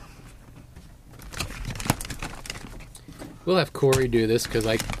paper. We'll have Corey do this, because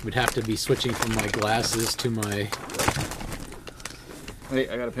I would have to be switching from my glasses to my... Wait,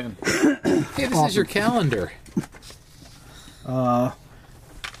 I got a pen. Hey, this is your calendar. Yeah,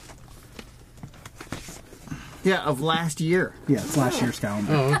 of last year. Yeah, it's last year's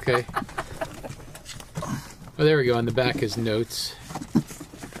calendar. Oh, okay. Oh, there we go. On the back is notes.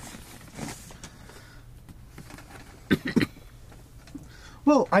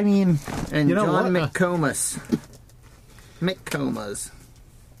 Well, I mean, And you know John what? McComas. McComas.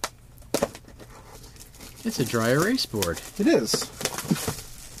 It's a dry erase board. It is.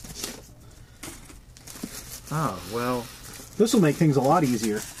 Oh, well. This will make things a lot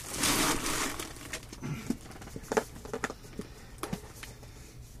easier.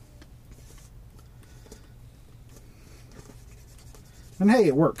 And hey,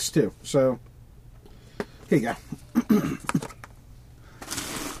 it works too. So, here you go.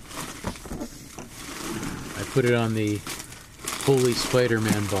 I put it on the Holy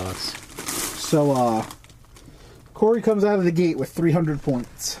Spider-Man box. So, Corey comes out of the gate with 300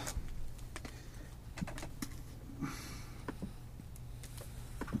 points.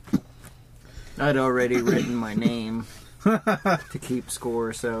 I'd already written my name to keep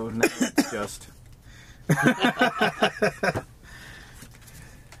score, so now it's just...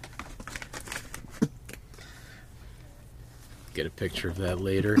 Get a picture of that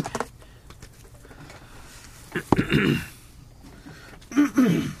later.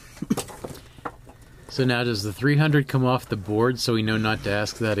 So now does the 300 come off the board so we know not to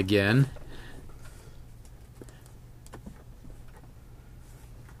ask that again?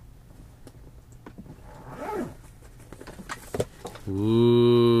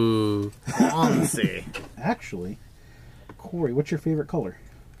 Ooh. Fancy. Actually, Corey, what's your favorite color?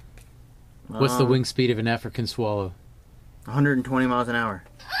 What's the wing speed of an African swallow? 120 miles an hour.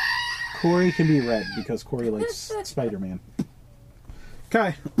 Corey can be red because Corey likes Spider-Man.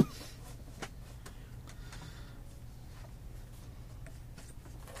 Okay.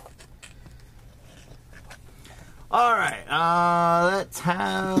 Alright, let's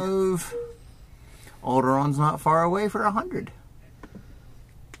have... Alderon's not far away for 100.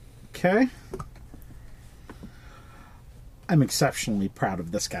 Okay. I'm exceptionally proud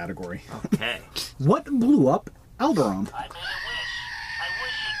of this category. Okay. What blew up Alderon? I made a wish. I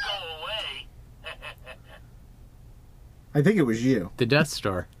wish it'd go away. I think it was you. The Death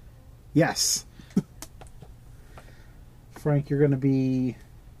Star. Yes. Frank, you're going to be...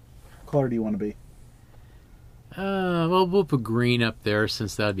 What color do you want to be? Well, we'll put green up there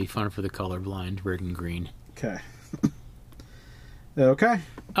since that'd be fun for the colorblind. Red and green. Okay. Okay.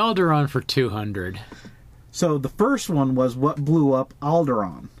 Alderon for 200. So the first one was what blew up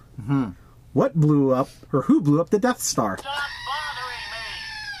Alderon. Mm-hmm. What blew up, or who blew up the Death Star? Stop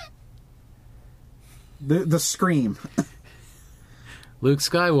bothering me. The scream. Luke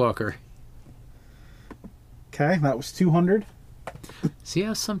Skywalker. Okay, that was 200. See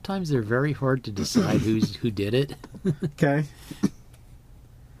how sometimes they're very hard to decide who did it? Okay.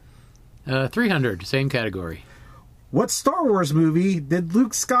 300, same category. What Star Wars movie did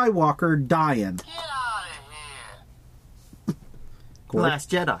Luke Skywalker die in? Get out of here. Corey?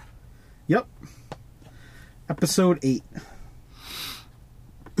 Last Jedi. Yep. Episode 8.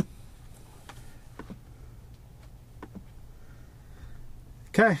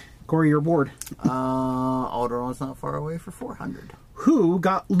 Okay, Corey, you're bored. Alderon's not far away for 400. Who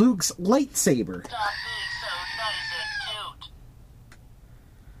got Luke's lightsaber? Stop being so nice and cute.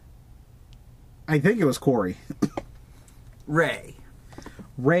 I think it was Corey. Ray.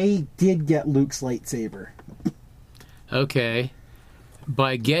 Ray did get Luke's lightsaber. Okay.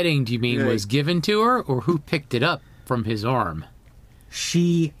 By getting, do you mean was given to her, or who picked it up from his arm?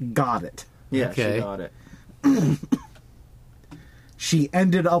 She got it. Yeah, Okay. she got it. She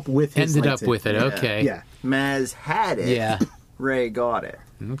ended up with his Ended up lightsaber. with it, okay. Yeah. Maz had it. Yeah. Ray got it.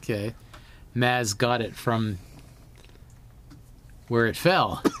 Okay. Maz got it from where it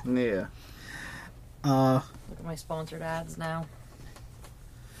fell. Yeah. Look at my sponsored ads now.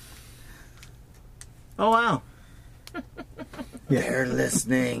 Oh, wow. Yeah. They're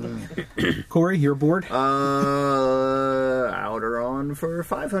listening. Corey, you're bored? Outer on for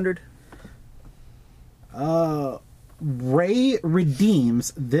 500. Ray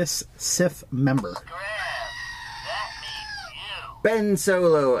redeems this Sith member. Grab. That means you. Ben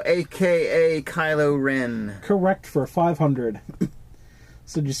Solo, a.k.a. Kylo Ren. Correct for 500.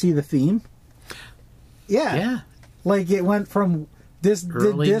 So did you see the theme? Yeah. Yeah. Like it went from this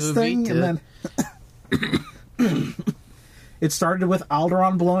Early did this movie thing to- and then it started with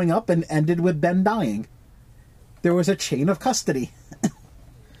Alderaan blowing up and ended with Ben dying. There was a chain of custody.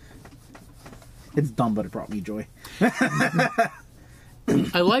 It's dumb, but it brought me joy. I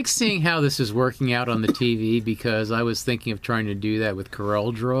like seeing how this is working out on the TV because I was thinking of trying to do that with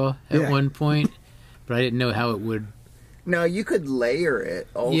Corel Draw at Yeah. one point, but I didn't know how it would No, you could layer it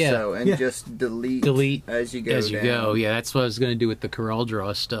also Yeah. and Yeah. just delete as you down. go. Yeah, that's what I was going to do with the Corel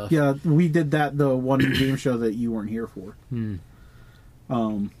Draw stuff. Yeah, we did that the one game show that you weren't here for.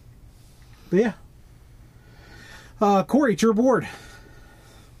 But yeah. Corey, it's your board.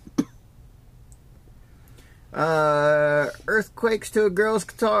 Earthquakes to a girl's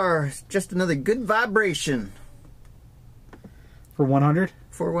guitar. It's just another good vibration For 100.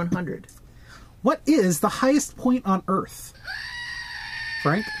 for 100. What is the highest point on Earth?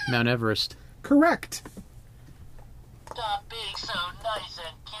 Frank? Mount Everest. Correct. Stop being so nice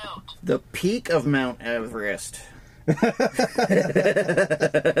and cute. The peak of Mount Everest.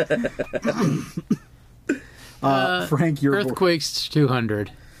 Frank, your board. Earthquakes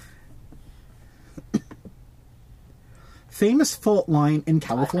 200. Famous fault line in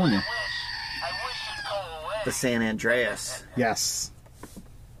California. I wish you'd go away. The San Andreas. Yes.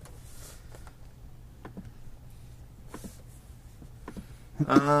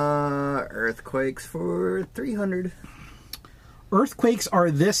 Earthquakes for 300. Earthquakes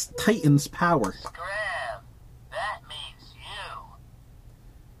are this Titan's power. Grab. That means you.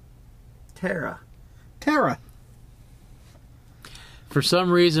 Terra. Terra. For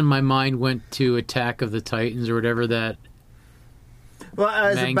some reason, my mind went to Attack of the Titans or whatever that.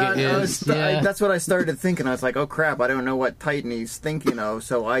 Well, Manga is, yeah. that's what I started thinking. I was like, oh crap, I don't know what Titan he's thinking of,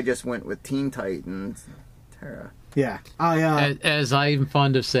 so I just went with Teen Titans. Terra. Yeah. I As I'm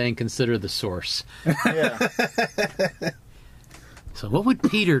fond of saying, consider the source. Yeah. So what would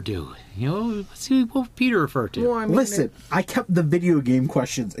Peter do? You know, let's see what would Peter refer to. Well, I mean, listen, I kept the video game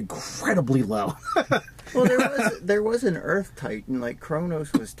questions incredibly low. Well, there was an Earth Titan, like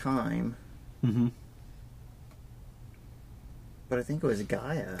Kronos was time. Mm-hmm. But I think it was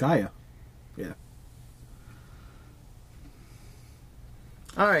Gaia. Gaia. Yeah.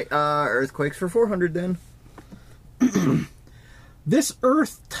 Alright, earthquakes for 400 then. This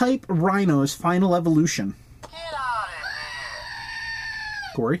Earth-type rhino's final evolution. Get out of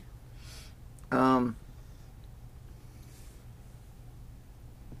here. Corey?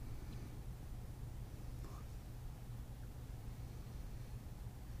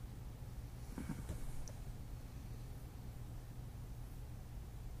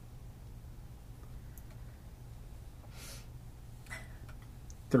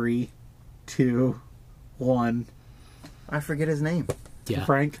 Three, two, one. I forget his name. Yeah.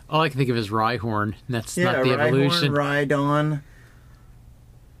 Frank? All I can think of is Rhyhorn. And that's Yeah, not the evolution. Rhydon,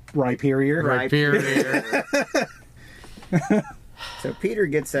 Rhyperior? Rhyperior. So Peter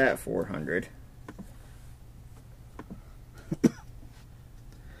gets that 400.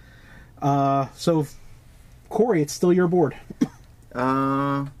 So, Corey, it's still your board.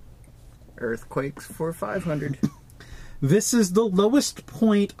 Earthquakes for 500. This is the lowest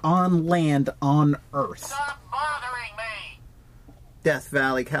point on land on Earth. Stop bothering me. Death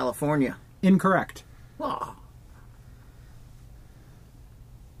Valley, California. Incorrect. Oh,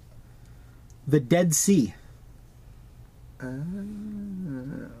 The Dead Sea. It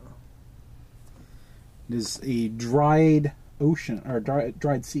is a dried ocean, or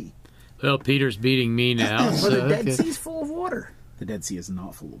dried sea. Well, Peter's beating me now. well, so, the Dead okay. Sea's full of water. The Dead Sea is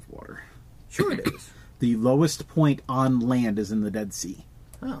not full of water. Sure it is. The lowest point on land is in the Dead Sea.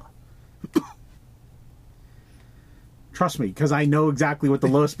 Oh. Trust me, because I know exactly what the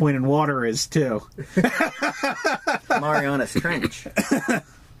lowest point in water is, too. Marianas Trench.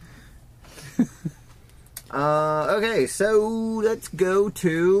 Okay, so let's go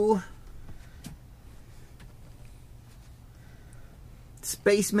to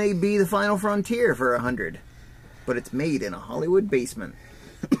Space May Be the Final Frontier for 100, but it's made in a Hollywood basement.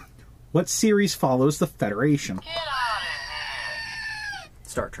 What series follows the Federation? Get out of here.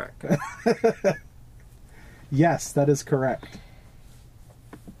 Star Trek. Yes, that is correct.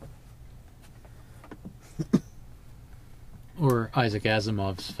 Or Isaac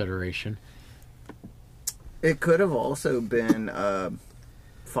Asimov's Federation. It could have also been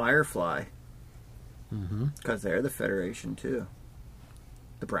Firefly, because they're the Federation too.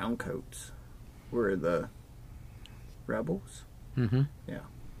 The Browncoats were the rebels. Mm-hmm. Yeah.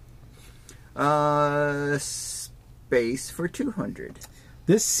 Space for 200.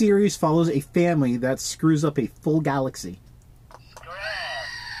 This series follows a family that screws up a full galaxy. Scram.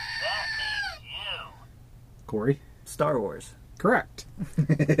 That means you. Corey? Star Wars. Correct.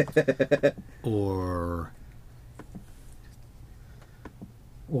 Or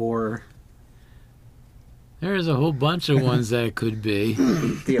there's a whole bunch of ones that it could be.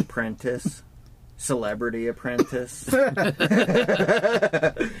 The Apprentice. Celebrity Apprentice.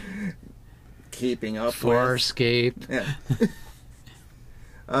 Keeping up with. Farscape. Yeah.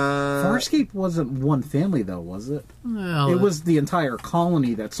 Farscape wasn't one family, though, was it? Well, It was the entire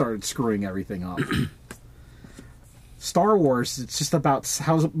colony that started screwing everything up. Star Wars, it's just about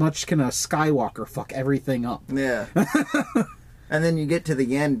how much can a Skywalker fuck everything up. Yeah. And then you get to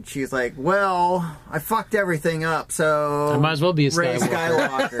the end, she's like, well, I fucked everything up, so... I might as well be a Rey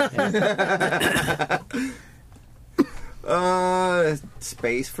Skywalker. Skywalker.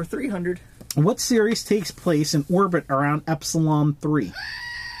 Space for 300. What series takes place in orbit around Epsilon 3?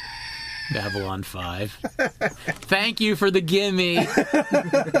 Babylon 5. Thank you for the gimme.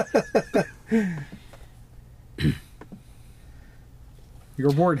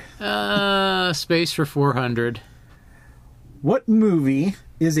 Your board. Space for 400. What movie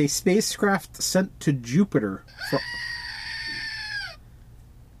is a spacecraft sent to Jupiter?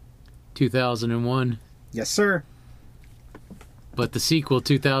 2001. Yes, sir. But the sequel,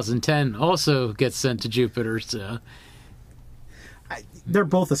 2010, also gets sent to Jupiter, so... They're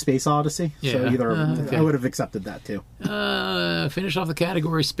both a space odyssey, so Yeah. either Okay. I would have accepted that too. Finish off the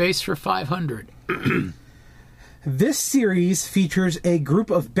category, Space for 500. This series features a group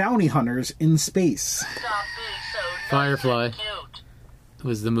of bounty hunters in space. Stop being so nice Firefly. and cute.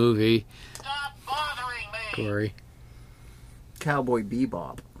 Was the movie, Stop bothering me. Corey. Cowboy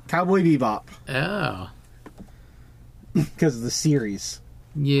Bebop. Cowboy Bebop, Oh. because of the series.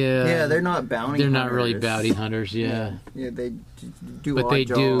 Yeah. Yeah, they're not bounty They're hunters. not really bounty hunters, yeah. Yeah, they do But odd they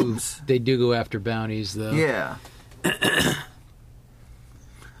jobs. do go after bounties, though. Yeah.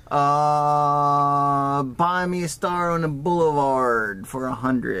 Buy me a star on the boulevard for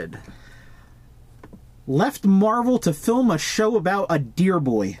 100. Left Marvel to film a show about a deer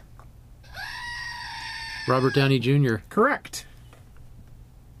boy. Robert Downey Jr. Correct.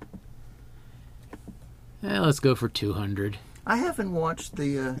 Let's go for 200. I haven't watched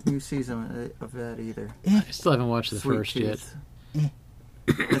the new season of that either. I still haven't watched the Sweet first yet. Tooth.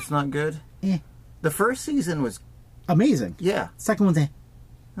 It's not good? Eh. The first season was, Amazing. yeah, Second one's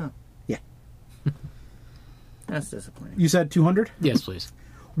that's disappointing. You said 200? Yes, please.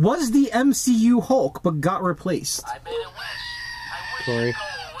 Was the MCU Hulk but got replaced? I made a wish. I wish Corey. you'd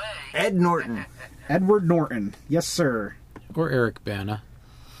go away. Ed Norton. Edward Norton. Yes, sir. Or Eric Bana.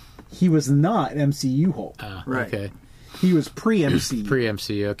 He was not MCU Hulk. Right. Okay. He was pre-MCU.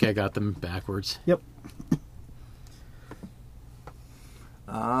 Pre-MCU. Okay, I got them backwards. Yep.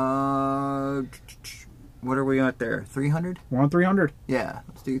 What are we at there? 300? We're on 300. Yeah,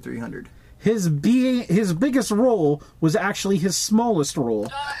 let's do 300. His biggest role was actually his smallest role.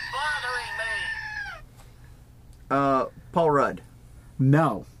 Stop bothering me. Paul Rudd.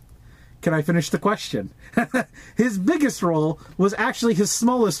 No. Can I finish the question? His biggest role was actually his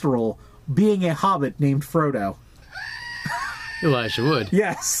smallest role, being a hobbit named Frodo. Elijah Wood.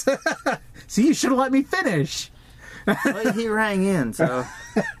 Yes. See, you should have let me finish. Well, he rang in, so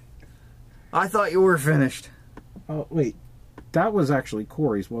I thought you were finished. Oh, wait. That was actually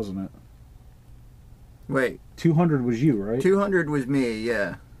Corey's, wasn't it? Wait, 200 was you, right? 200 was me,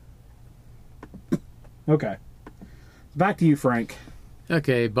 yeah. Okay. Back to you, Frank.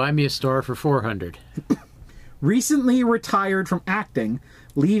 Okay, buy me a star for 400. Recently retired from acting,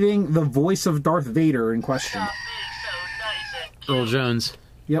 leaving the voice of Darth Vader in question. Stop being so nice and cute. Earl Jones.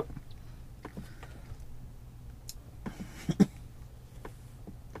 Yep.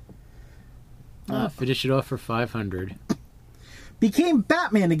 Finish it off for 500. Became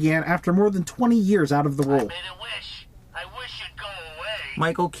Batman again after more than 20 years out of the I role. made a wish. I wish you'd go away.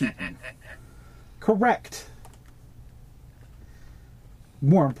 Michael Keaton. Correct.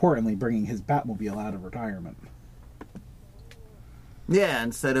 More importantly, bringing his Batmobile out of retirement. Yeah,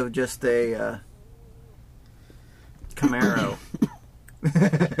 instead of just a Camaro.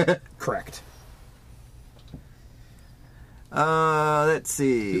 Correct. Let's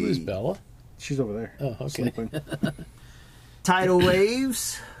see. Who is Bella? She's over there. Oh, okay. Sleeping. Tidal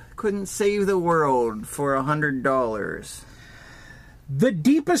waves couldn't save the world for $100. The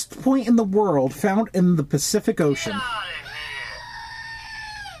deepest point in the world found in the Pacific Ocean. Get out of here.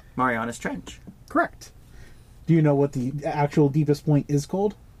 Marianas Trench. Correct. Do you know what the actual deepest point is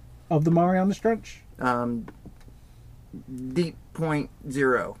called of the Marianas Trench? Deep point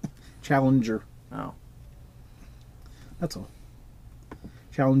 0. Challenger. Oh. That's all.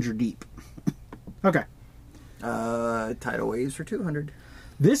 Challenger Deep. Okay. Tidal waves for 200.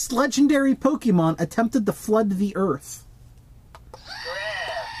 This legendary Pokemon attempted to flood the Earth. Scram.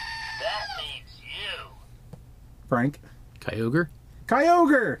 That means you. Frank. Kyogre?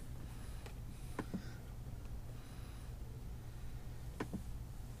 Kyogre!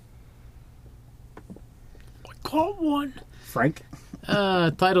 I caught one. Frank.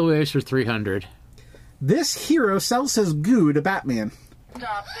 Tidal waves for 300. This hero sells his goo to Batman.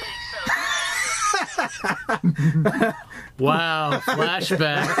 Stop being so Wow,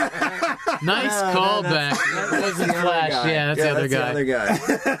 flashback. Nice callback. That wasn't Flash. Yeah, that's the other guy. The other guy.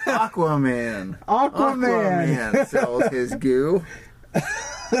 Aquaman. Aquaman. Aquaman sells his goo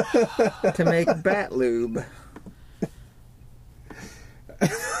to make bat lube.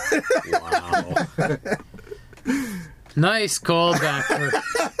 Wow. Nice callback for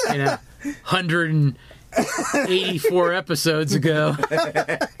 184 episodes ago.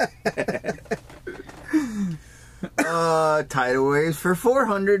 Tidal waves for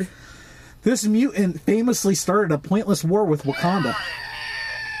 400. This mutant famously started a pointless war with Wakanda.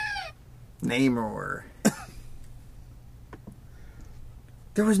 Namor.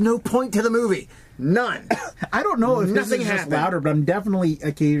 There was no point to the movie. None. I don't know if this Nothing is just happened. louder, but I'm definitely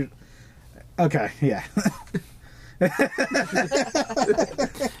occasionally... Okay, yeah.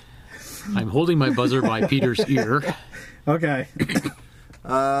 I'm holding my buzzer by Peter's ear. Okay.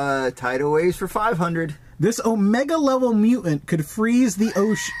 Tidal waves for 500. This Omega-level mutant could freeze the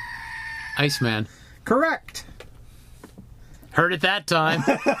ocean. Iceman. Correct. Heard it that time.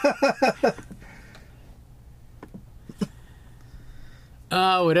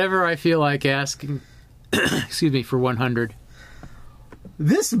 Whatever I feel like asking. Excuse me, for 100.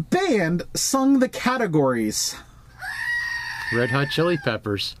 This band sung the categories. Red Hot Chili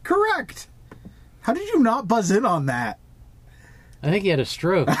Peppers. Correct. How did you not buzz in on that? I think he had a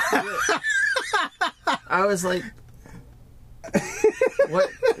stroke. I was like,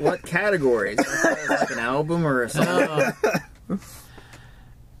 what categories? Like an album or a song?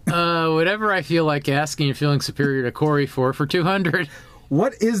 Whatever I feel like asking and feeling superior to Corey for 200.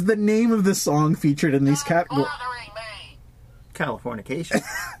 What is the name of the song featured in these categories? bothering me. Californication.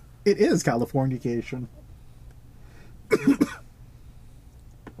 It is Californication.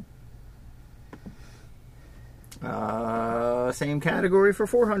 Same category for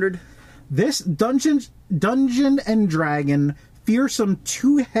 400. This Dungeon and Dragon fearsome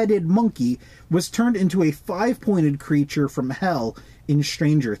two-headed monkey was turned into a 5-pointed creature from hell in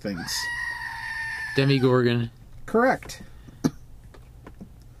Stranger Things. Demigorgon. Correct.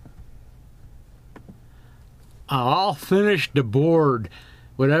 I'll finish the board.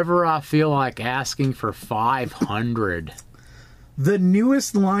 Whatever I feel like asking for 500. The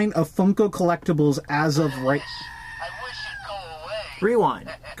newest line of Funko collectibles as of right... I wish you'd go away. Rewind.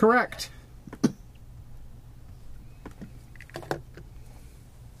 Correct.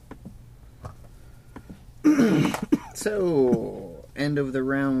 So, end of the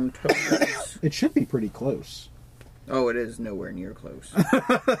round totals. It should be pretty close. Oh, it is nowhere near close.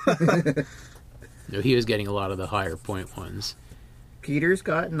 No, he was getting a lot of the higher point ones. Peter's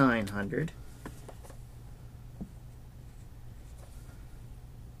got 900.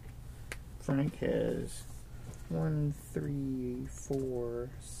 Frank has 1, 3, 4,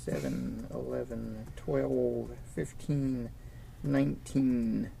 7, 11, 12, 15,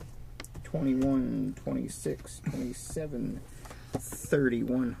 19, 21, 26, 27,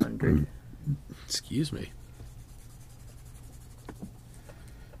 3,100. Excuse me.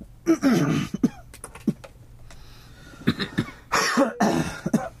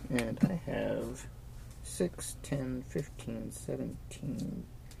 And I have 6, 10, 15, 17,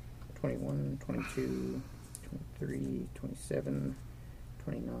 21, 22, 23, 27,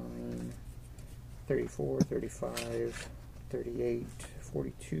 29, 34, 35, 38,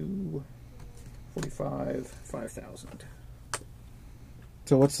 42, 45, 5,000.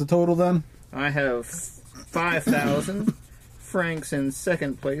 So what's the total then? I have 5,000. Frank's in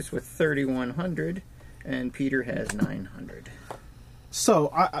second place with 3,100, and Peter has 900. So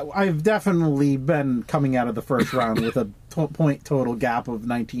I've definitely been coming out of the first round with a point total gap of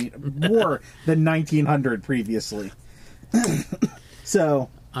more than 1,900 previously. So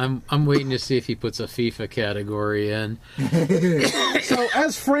I'm waiting to see if he puts a FIFA category in. so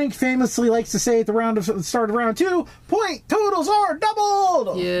as Frank famously likes to say at the start of round 2, point totals are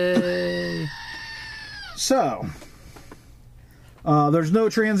doubled. Yay! So there's no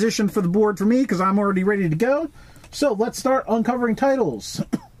transition for the board for me because I'm already ready to go. So let's start uncovering titles.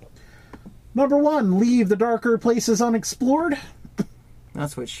 Number 1, Leave the Darker Places Unexplored.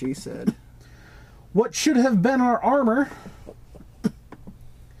 That's what she said. What should have been our armor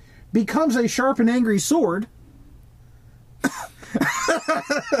becomes a sharp and angry sword.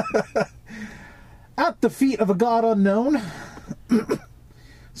 At the feet of a god unknown.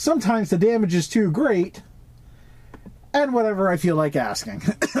 Sometimes the damage is too great. And whatever I feel like asking.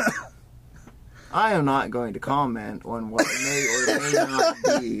 I am not going to comment on what may or may not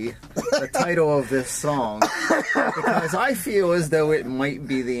be the title of this song, because I feel as though it might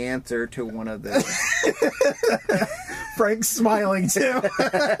be the answer to one of those. Frank's smiling too.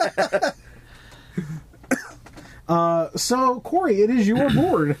 So, Corey, it is your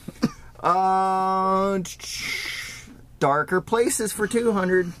board. Darker Places for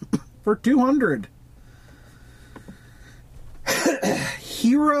 200. For 200.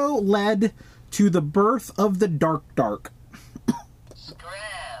 Hero led to the birth of the Dark. Scram.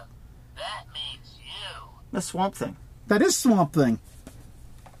 That means you. The Swamp Thing. That is Swamp Thing.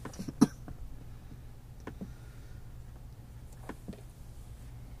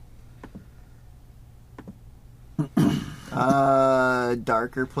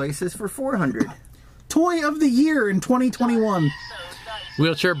 Darker Places for 400. Toy of the Year in 2021. So nice.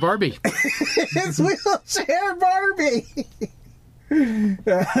 Wheelchair Barbie. It's Wheelchair Barbie.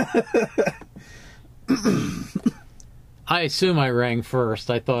 I assume I rang first.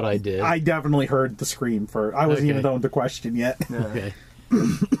 I thought I did. I definitely heard the scream first. I wasn't Okay. even done with the question yet. Okay.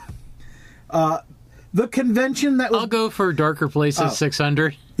 The convention that was I'll go for Darker Places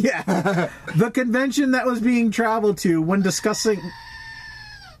 600. yeah, the convention that was being traveled to when discussing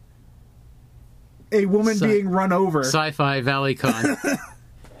a woman Sci- being run over. Sci-Fi Valley Con.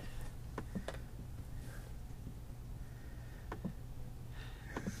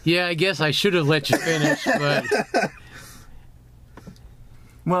 Yeah, I guess I should have let you finish, but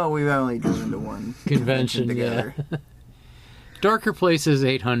Well, we've only driven to one convention, together. yeah. Darker Places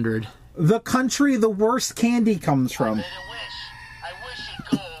 800. The country the worst candy comes from. Made a wish. I wish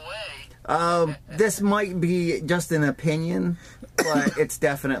you'd go away. This might be just an opinion, but it's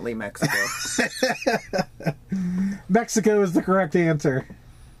definitely Mexico. Mexico is the correct answer.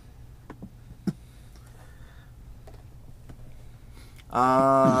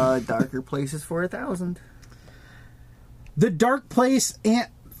 Darker Places for 1,000. The Dark Place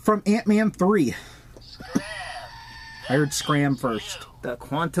from Ant-Man 3. Scram. I heard Scram first. The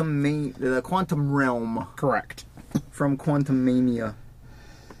Quantum Realm Correct. from Quantum Mania.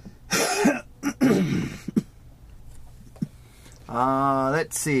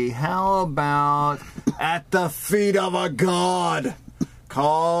 Let's see. How about At the Feet of a God?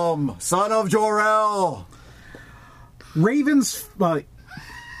 Come, Son of Jor-El. Raven's...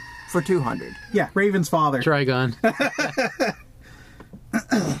 For 200. yeah, Raven's father. Trigon.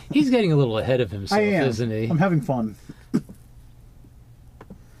 He's getting a little ahead of himself, I am. isn't he? I'm having fun.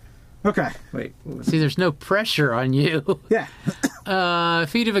 Okay. Wait, what was See, there's no pressure on you. Yeah.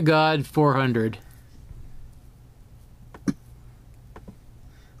 Feet of a God 400.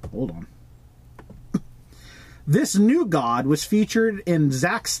 Hold on. This new god was featured in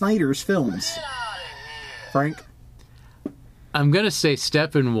Zack Snyder's films. Get out of here. Frank? I'm going to say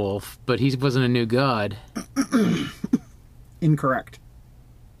Steppenwolf, but he wasn't a new god. Incorrect.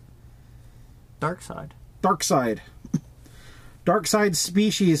 Darkseid? Darkseid. Darkseid's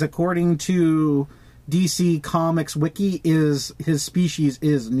species, according to DC Comics Wiki, his species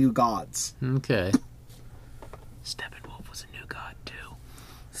is new gods. Okay. Steppenwolf was a new god, too.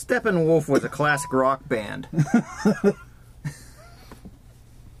 Steppenwolf was a classic rock band.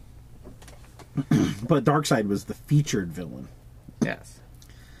 But Darkseid was the featured villain. Yes.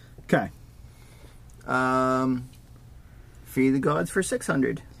 Okay. Feed the Gods for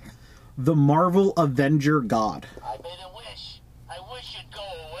 600. The Marvel Avenger god. I made a wish. I wish you'd go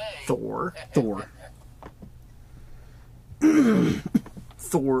away. Thor. Thor.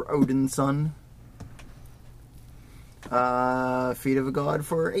 Thor, Odin's son. Feet of a God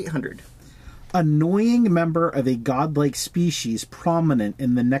for 800. Annoying member of a godlike species prominent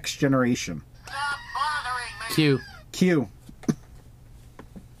in the next generation. Q. Q.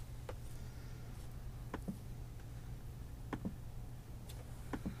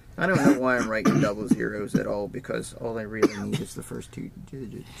 I don't know why I'm writing double zeros at all, because all I really need is the first two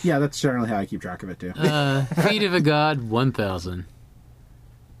digits. Yeah, that's generally how I keep track of it, too. Feet of a God, 1,000.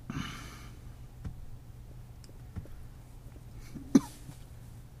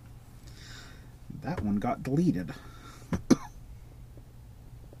 That one got deleted.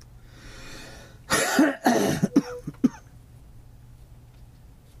 Let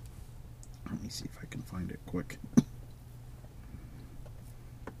me see if I can find it quick.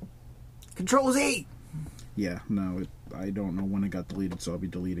 Control Z! Yeah, no, I don't know when it got deleted, so I'll be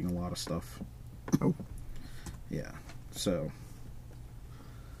deleting a lot of stuff. Oh. Yeah, so...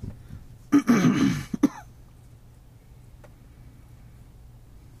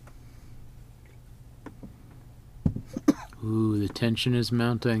 Ooh, the tension is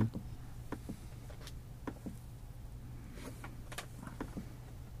mounting.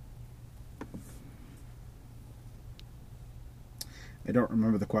 I don't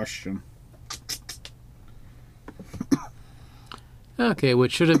remember the question. Okay,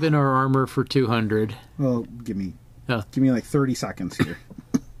 what should have been our armor for 200? Well, give me like 30 seconds here.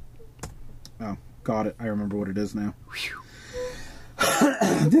 Oh, got it. I remember what it is now.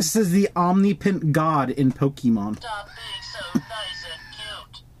 This is the omnipotent god in Pokemon. Stop being so nice and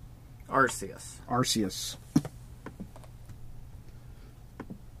cute. Arceus. Arceus.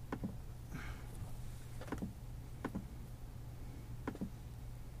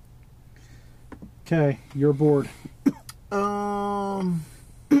 Okay, you're bored.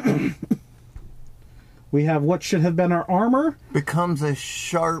 We have what should have been our armor. Becomes a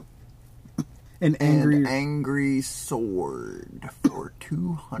sharp An angry... and angry sword for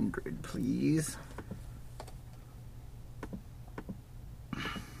 200, please.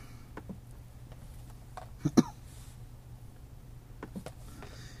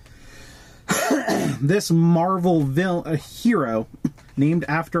 This Marvel hero named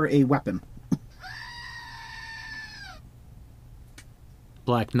after a weapon.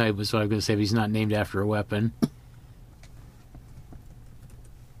 Black Knight was what I was going to say, but he's not named after a weapon.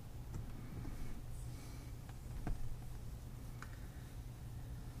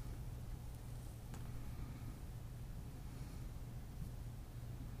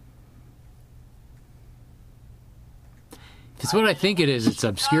 It's what I think it is. It's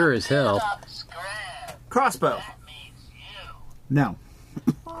obscure as hell. Stop scram. Crossbow. That means you. No.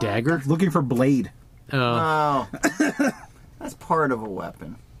 Dagger? Looking for blade. Oh, Oh. That's part of a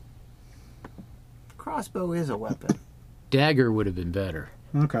weapon. Crossbow is a weapon. dagger would have been better.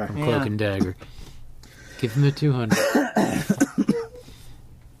 Okay. From Cloak and Dagger. Give him the 200.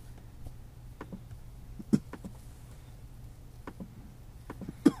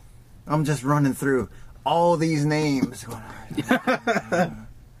 I'm just running through all these names.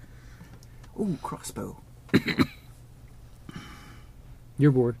 Ooh, crossbow.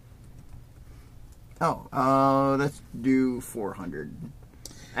 You're bored. Oh, let's do 400.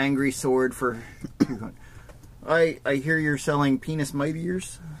 Angry sword for 200. I hear you're selling penis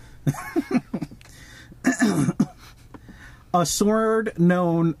mightiers. A sword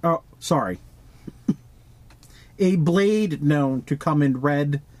known... A blade known to come in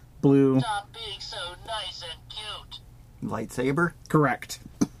red, blue... Stop being so nice and cute. Lightsaber. Correct.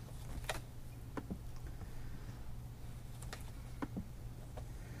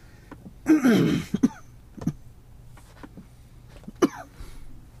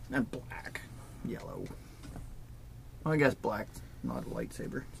 And black. Yellow. Well, I guess black's not a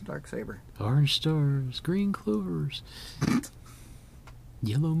lightsaber. It's a dark saber. Orange stars, green clovers,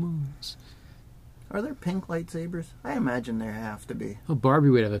 yellow moons. Are there pink lightsabers? I imagine there have to be. Oh, Barbie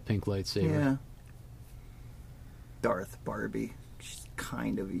would have a pink lightsaber. Yeah. Darth Barbie. She's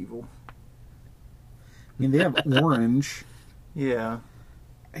kind of evil. I mean, they have orange. Yeah.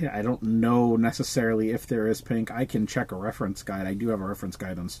 I don't know necessarily if there is pink. I can check a reference guide. I do have a reference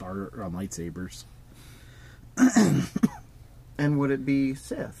guide on lightsabers. And would it be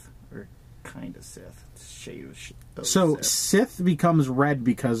Sith? Or kind of Sith? It's shade of So Sith. Sith becomes red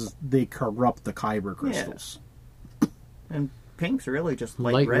because they corrupt the Kyber crystals. And pink's really just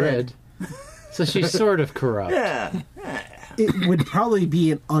light, Light red. So she's sort of corrupt. Yeah. It would probably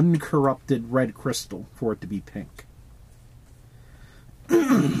be an uncorrupted red crystal for it to be pink.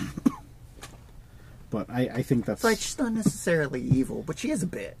 But I think that's... It's like, she's not necessarily evil, but she is a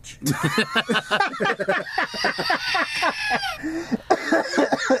bitch.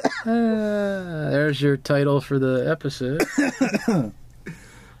 There's your title for the episode.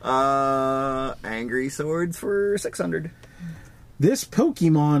 Angry swords for 600. This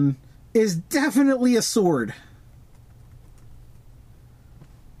Pokemon is definitely a sword.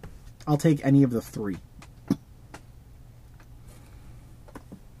 I'll take any of the three.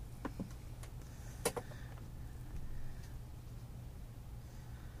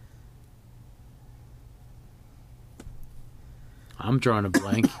 I'm drawing a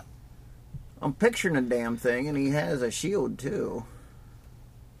blank. I'm picturing a damn thing, and he has a shield too.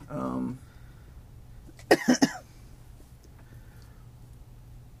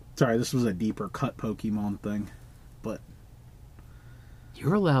 Sorry, this was a deeper cut Pokemon thing, but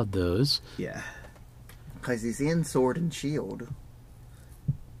You're allowed those. yeah. Because he's in Sword and Shield.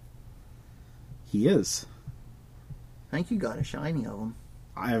 He is. I think you got a shiny of him.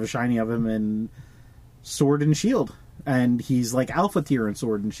 I have a shiny of him in Sword and Shield. And he's like Alpha tier in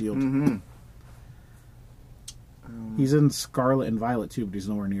Sword and Shield. Mm-hmm. He's in Scarlet and Violet too, but he's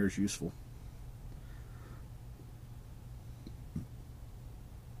nowhere near as useful.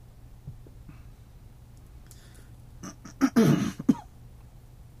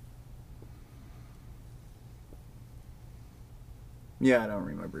 Yeah, I don't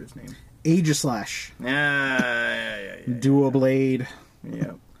remember his name. Aegislash. Yeah. Dual Blade.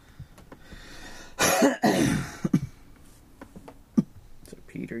 Yeah. So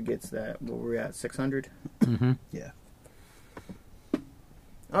Peter gets that. What were we at? 600? Mm-hmm. Yeah.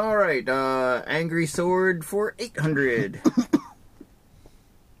 All right. Angry Sword for 800.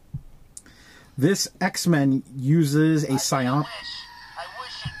 This X-Men uses a Scion. I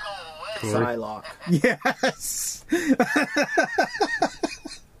wish you'd go away. Psylocke. Yes!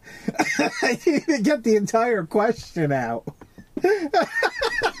 I didn't even get the entire question out.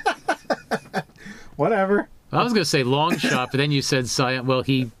 Whatever. I was going to say long shot, but then you said Psion. Well,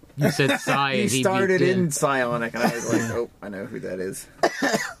 you said Psi. He and started beat in Psionic, and I was like, oh, I know who that is.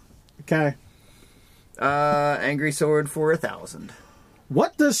 Okay. Angry Sword for 1,000.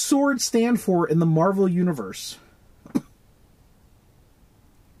 What does SWORD stand for in the Marvel Universe?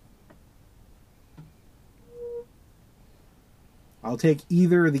 I'll take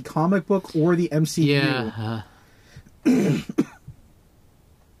either the comic book or the MCU. Yeah.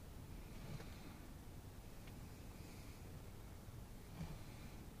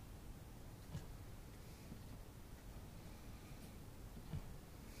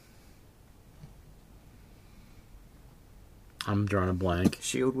 I'm drawing a blank.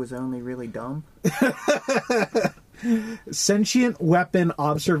 Shield was only really dumb. Sentient Weapon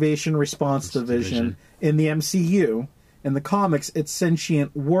Observation Response Division in the MCU. In the comics, it's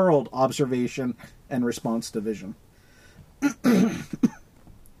Sentient World Observation and Response Division. I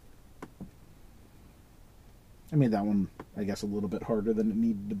made that one, I guess, a little bit harder than it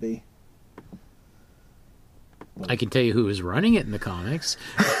needed to be. I can tell you who was running it in the comics.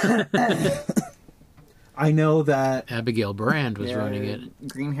 I know that Abigail Brand was running it.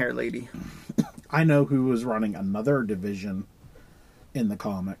 Green hair lady. I know who was running another division in the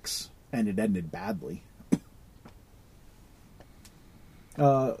comics, and it ended badly.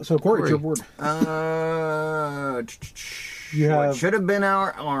 So Corey, it's your board. You What have should have been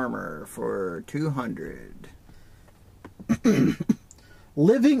our armor for 200.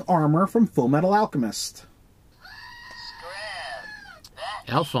 living armor from Full Metal Alchemist. Scram.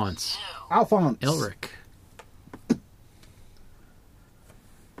 That Alphonse. Alphonse. Elric.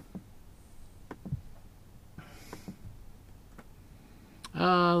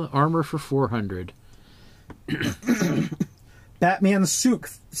 Armor for 400. Batman's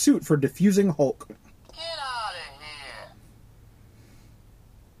suit for diffusing Hulk. Get out of here.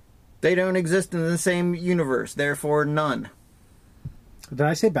 They don't exist in the same universe, therefore none. Did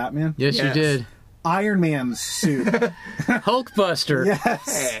I say Batman? Yes, Yes. you did. Iron Man's suit. Hulkbuster.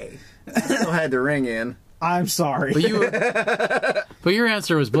 Yes. Hey, I still had the ring in. I'm sorry. But your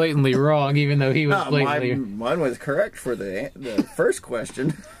answer was blatantly wrong, even though he was blatantly. Mine was correct for the first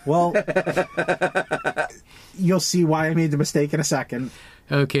question. Well, you'll see why I made the mistake in a second.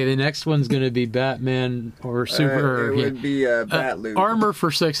 Okay, the next one's going to be Batman or Super. It would be Batloop. Armor for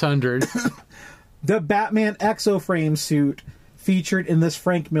 600. The Batman exoframe suit featured in this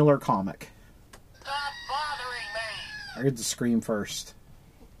Frank Miller comic. Stop bothering me. I heard the scream first.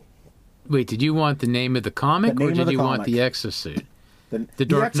 Wait, did you want the name of the comic, The name or of did the you want comic. the exosuit? The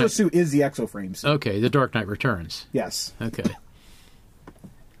Dark Knight. exosuit is the exoframe suit. Okay, The Dark Knight Returns. Yes. Okay.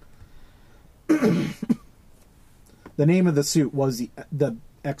 The name of the suit was the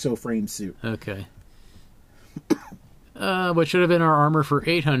exoframe suit. Okay. What should have been our armor for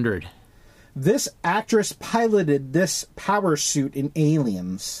 800? This actress piloted this power suit in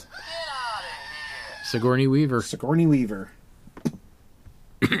Aliens. Get out of here. Sigourney Weaver. Sigourney Weaver.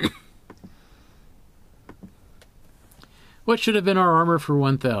 What should have been our armor for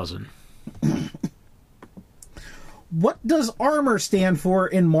 1,000? What does armor stand for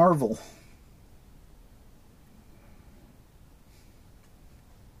in Marvel?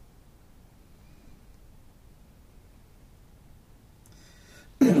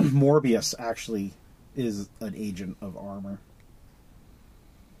 Morbius actually is an agent of armor.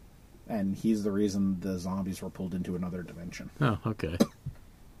 And he's the reason the zombies were pulled into another dimension. Oh, okay.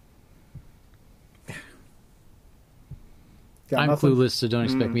 Got I'm nothing? clueless, so don't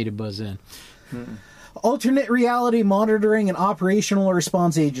expect me to buzz in. Alternate reality monitoring and operational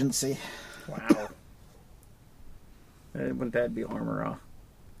response agency. Wow. Wouldn't that be Armora?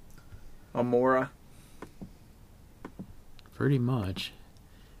 Amora? Pretty much.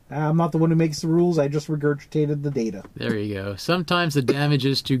 I'm not the one who makes the rules. I just regurgitated the data. There you go. Sometimes the damage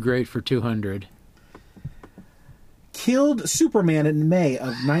is too great for 200. Killed Superman in May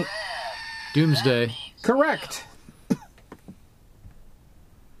of Doomsday. Correct.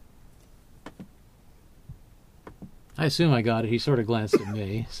 I assume I got it. He sort of glanced at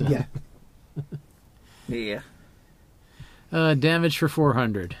me. So. Yeah. Yeah. Damage for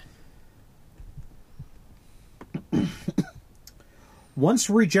 400. Once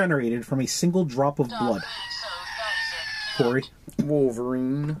regenerated from a single drop of blood. Corey.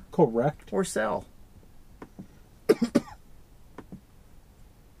 Wolverine. Correct. Or Cell.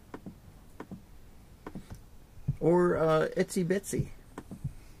 Or Itsy Bitsy.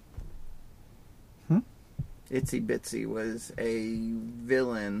 Itsy Bitsy was a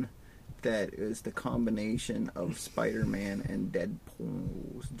villain that is the combination of Spider-Man and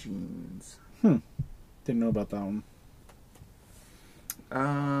Deadpool's genes. Didn't know about that one.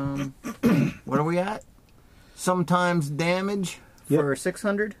 What are we at? Sometimes damage for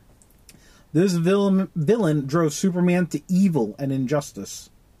 600? This villain drove Superman to evil and injustice.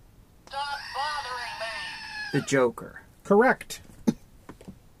 Stop bothering me! The Joker. Correct.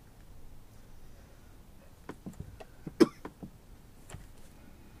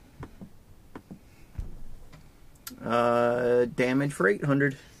 Damage for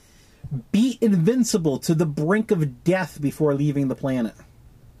 800. Beat Invincible to the brink of death before leaving the planet.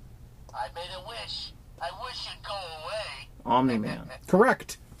 I made a wish. I wish you'd go away. Omni-Man.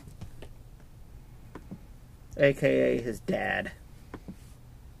 Correct. AKA his dad.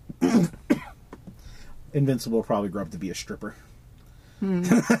 Invincible probably grew up to be a stripper.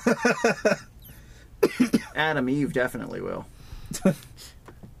 Adam Eve definitely will.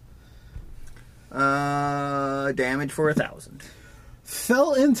 Damage for 1,000.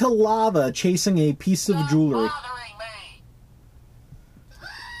 Fell into lava chasing a piece of jewelry. Stop bothering me!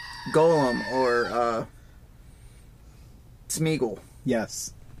 Golem or Smeagol.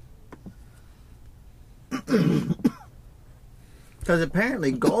 Yes. Because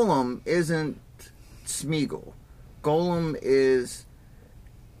apparently Golem isn't Smeagol. Golem is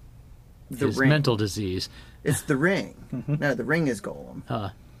the His ring. mental disease. It's the ring. No, the ring is Golem.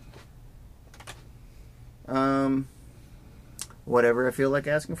 Huh. Whatever I feel like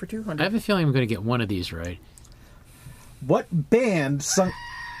asking for I 200. have a feeling I'm going to get one of these right. What band sung...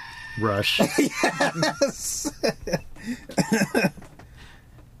 Rush. Yes!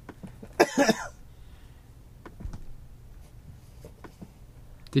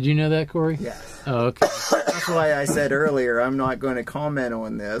 Did you know that, Corey? Yes. Oh, okay. That's why I said earlier I'm not going to comment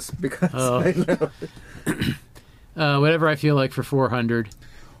on this because I know. Whatever I feel like for 400.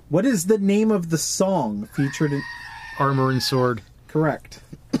 What is the name of the song featured in... Armor and Sword. Correct.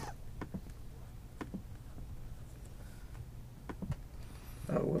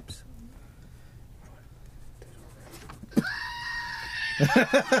 Oh, whoops.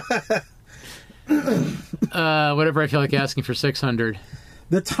 Whatever I feel like asking for 600.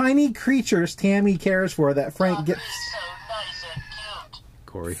 The tiny creatures Tammy cares for that Frank gets... So nice and cute.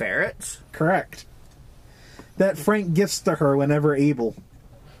 Corey. Ferrets? Correct. That Frank gifts to her whenever able.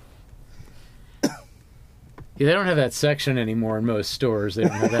 Yeah, they don't have that section anymore in most stores. They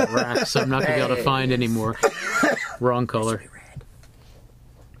don't have that rack, so I'm not going to be able to find anymore. Wrong color.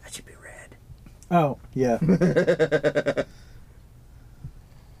 That should be red. Oh, yeah.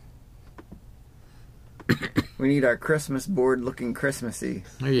 We need our Christmas board looking Christmassy.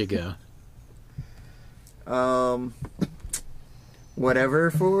 There you go.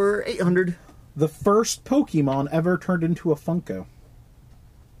 Whatever for 800. The first Pokemon ever turned into a Funko.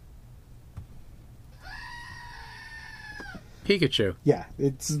 Pikachu. Yeah,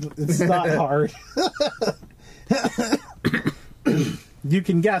 it's not hard. You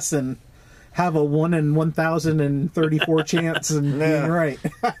can guess and have a 1 in 1,034 chance and being right.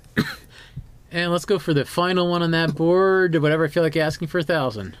 And let's go for the final one on that board. Whatever I feel like asking for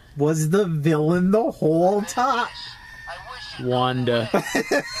 1,000. Was the villain the whole time? I wish you'd Wanda.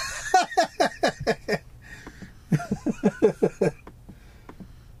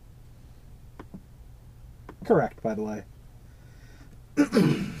 Correct, by the way.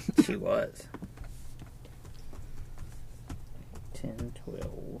 She was. 10,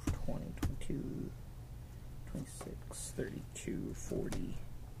 12, 20, 22, 26, 32, 40,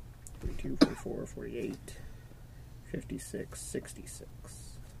 42, 44, 48, 56, 66.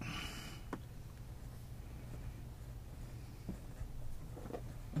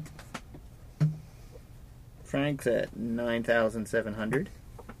 Frank's at 9,700.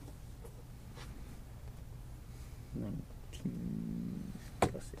 19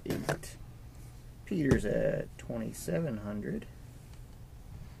 plus 8. Peter's at 2,700.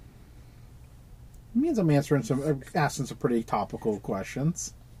 It means I'm asking some pretty topical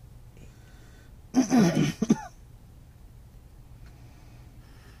questions.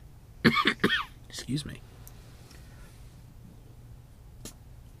 Excuse me.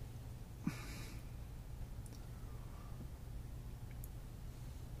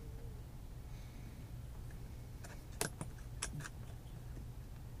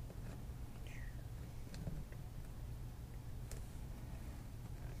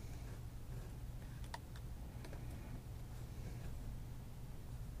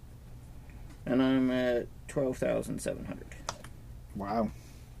 And I'm at 12,700. Wow.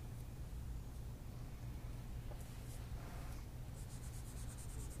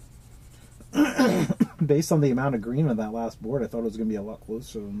 Based on the amount of green on that last board, I thought it was going to be a lot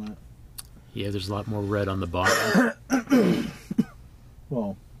closer than that. Yeah, there's a lot more red on the bottom.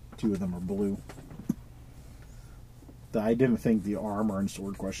 Well, 2 of them are blue. I didn't think the armor and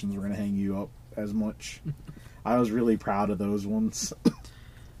sword questions were going to hang you up as much. I was really proud of those ones.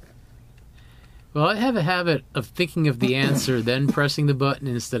 Well, I have a habit of thinking of the answer, then pressing the button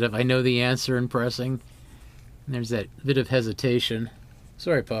instead of I know the answer and pressing. And there's that bit of hesitation.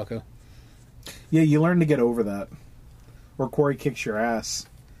 Sorry, Paco. Yeah, you learn to get over that. Or Corey kicks your ass.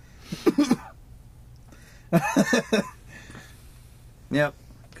 Yep.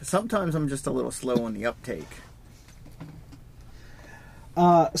 'Cause sometimes I'm just a little slow on the uptake.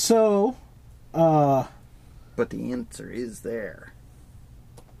 But the answer is there.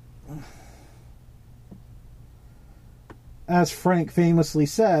 as Frank famously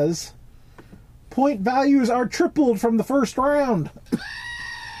says, point values are tripled from the first round.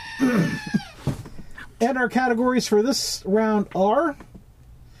 And our categories for this round are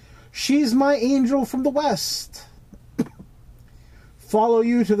She's My Angel from the West, Follow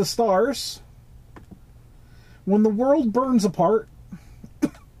You to the Stars, When the World Burns Apart,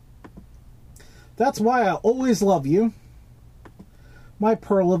 That's Why I Always Love You, My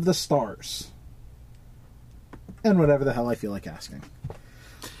Pearl of the Stars, and whatever the hell I feel like asking.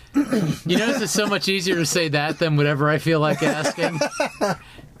 You notice it's so much easier to say that than whatever I feel like asking.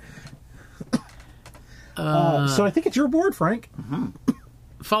 So I think it's your board, Frank.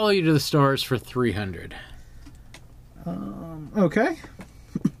 Follow You to the Stars for 300. Okay.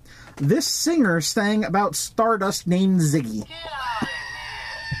 This singer sang about Stardust named Ziggy. Get out of here.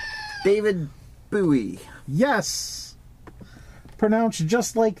 David Bowie. Yes. Pronounced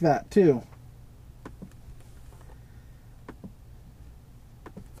just like that, too.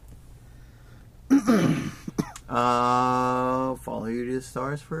 Follow You to the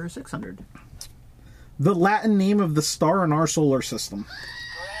Stars for 600. The Latin name of the star in our solar system.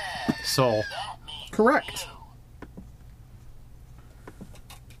 Soul. That means Correct.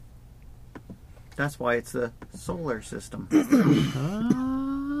 That's why it's the solar system.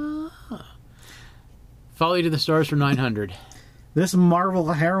 Follow You to the Stars for 900. This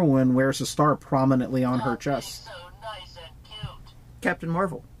Marvel heroine wears a star prominently on her you. chest. So nice and cute. Captain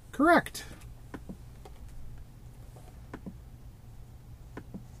Marvel. Correct.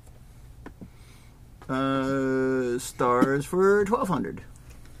 Stars for 1,200.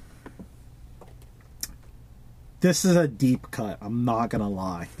 This is a deep cut, I'm not gonna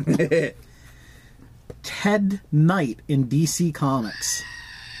lie. Ted Knight in DC Comics.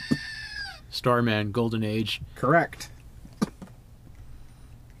 Starman, Golden Age. Correct.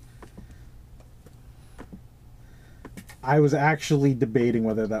 I was actually debating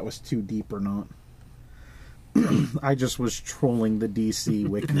whether that was too deep or not. I just was trolling the DC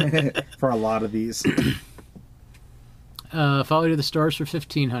wiki for a lot of these. Follow You to the Stars for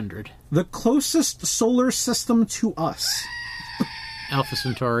 1,500. The closest solar system to us. Alpha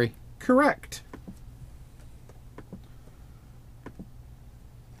Centauri. Correct.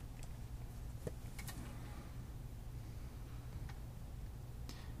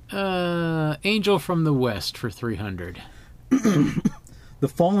 Angel from the West for 300. The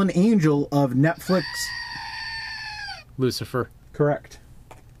fallen angel of Netflix. Lucifer. Correct.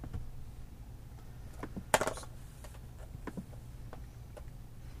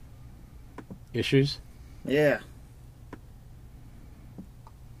 issues. Yeah.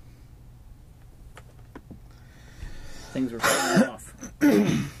 Things were falling off.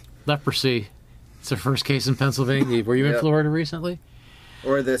 Leprosy. It's the first case in Pennsylvania. Were you in Yep. Florida recently?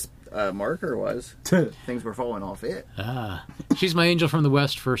 Or this marker was. Things were falling off it. Ah. She's My Angel from the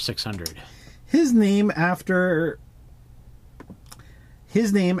West for 600. His name after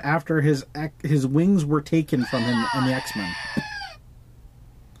his wings were taken from him in the X-Men.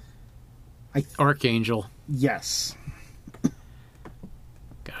 Archangel. Yes.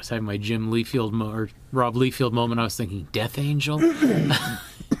 God, I was having my Rob Liefeld moment. I was thinking, Death Angel?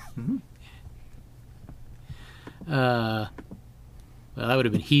 Well, that would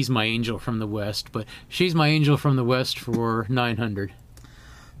have been He's My Angel from the West, but She's My Angel from the West for 900.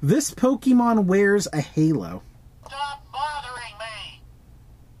 This Pokemon wears a halo. Stop bothering me!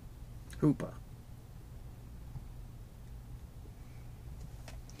 Hoopa.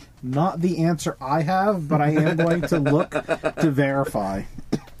 Not the answer I have, but I am going to look to verify.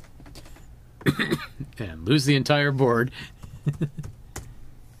 And lose the entire board.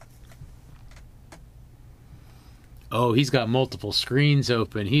 Oh, he's got multiple screens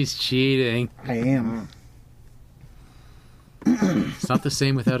open. He's cheating. I am. It's not the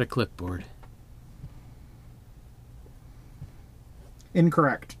same without a clipboard.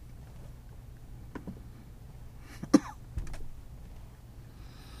 Incorrect.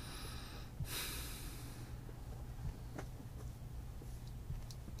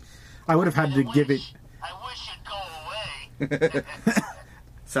 I would have had to give it... I wish you'd go away.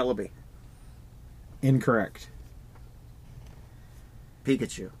 Celebi. Incorrect.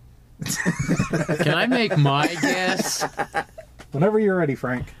 Pikachu. Can I make my guess? Whenever you're ready,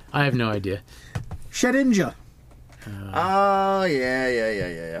 Frank. I have no idea. Shedinja. Oh,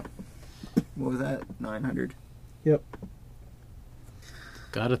 yeah. What was that? 900. Yep.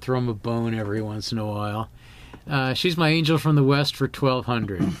 Gotta throw him a bone every once in a while. She's My Angel from the West for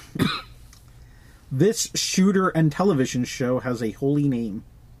 1,200. This shooter and television show has a holy name.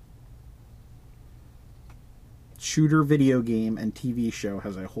 Shooter video game and TV show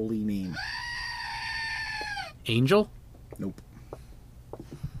has a holy name. Angel? Nope.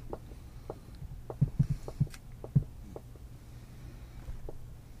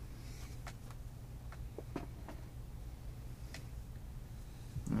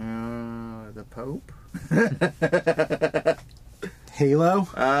 The Pope? Halo?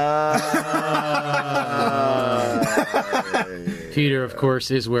 Peter, of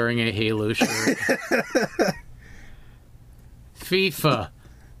course, is wearing a Halo shirt. FIFA.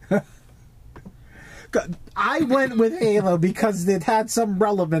 I went with Halo because it had some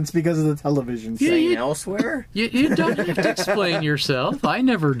relevance because of the television show. Saying elsewhere? You don't have to explain yourself. I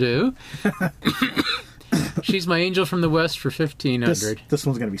never do. She's My Angel from the West for 1,500. This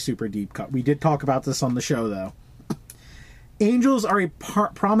one's going to be super deep cut. We did talk about this on the show, though. Angels are a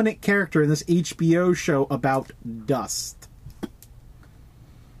prominent character in this HBO show about dust.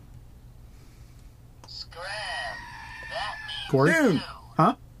 Scram. That means Corey? Dune. you.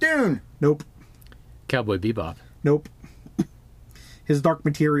 Huh? Dune. Nope. Cowboy Bebop. Nope. His Dark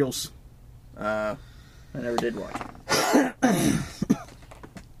Materials. I never did watch it.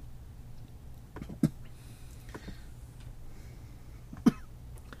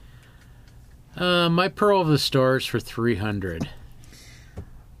 My Pearl of the Stars for 300.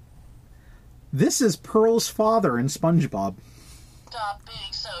 This is Pearl's father in SpongeBob. Stop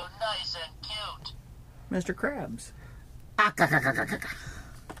being so nice and cute. Mr. Krabs.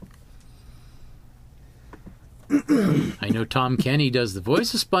 I know Tom Kenny does the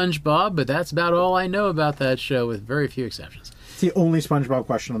voice of SpongeBob, but that's about all I know about that show, with very few exceptions. It's the only SpongeBob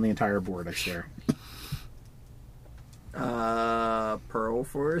question on the entire board, I swear. Pearl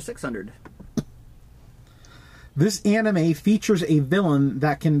for 600. This anime features a villain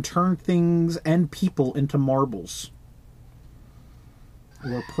that can turn things and people into marbles.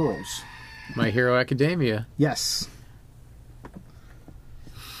 Or pearls. My Hero Academia. Yes.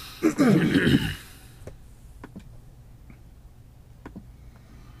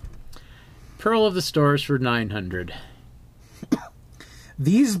 Pearl of the Stars for 900.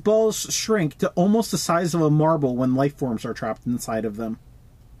 These balls shrink to almost the size of a marble when life forms are trapped inside of them.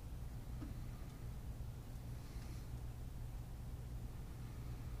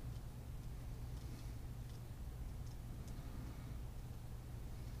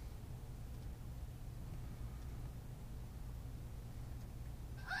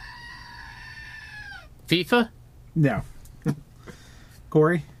 FIFA? No.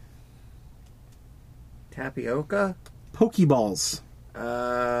 Corey? Tapioca? Pokeballs.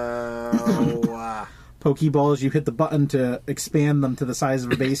 Oh, Pokeballs, you hit the button to expand them to the size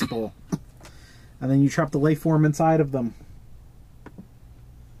of a baseball. And then you trap the life form inside of them.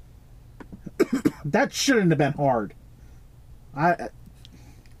 That shouldn't have been hard.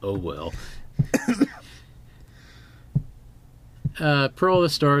 Oh, well. Pearl of the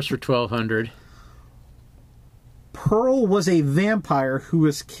Stars for 1,200. Pearl was a vampire who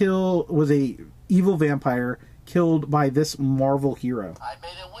was a evil vampire killed by this Marvel hero. I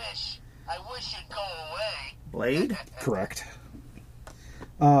made a wish. I wish you'd go away. Blade? Correct.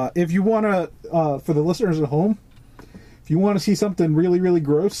 If you want to, for the listeners at home, if you want to see something really, really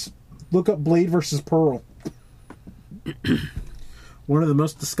gross, look up Blade versus Pearl. One of the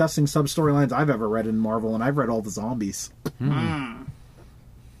most disgusting sub-storylines I've ever read in Marvel, and I've read all the zombies. All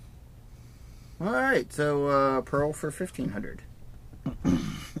right, so Pearl for 1,500.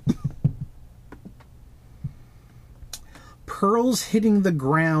 Pearls hitting the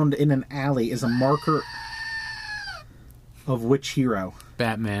ground in an alley is a marker of which hero?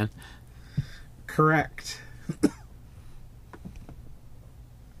 Batman. Correct.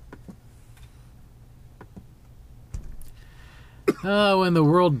 When the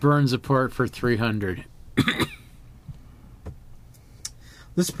world burns apart for 300.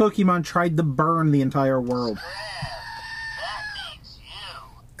 This Pokemon tried to burn the entire world. That means you.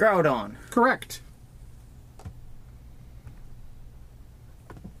 Groudon. Correct.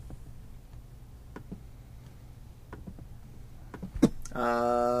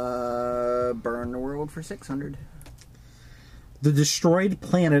 Burn the world for 600. The destroyed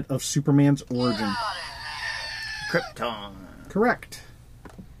planet of Superman's origin. Krypton. Correct.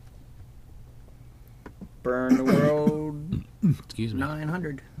 Burn the world. Excuse me.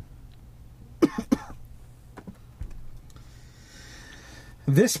 900.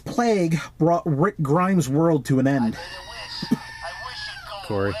 This plague brought Rick Grimes' world to an end. I wish you'd go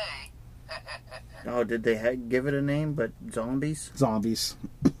Corey. away. Oh, did they give it a name? But zombies? Zombies.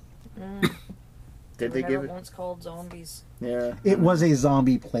 Did they give it? Once called zombies, Yeah. It was a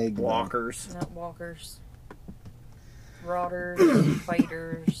zombie plague. though. Walkers. not walkers. Rotters,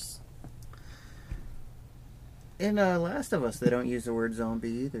 fighters. In Last of Us, they don't use the word zombie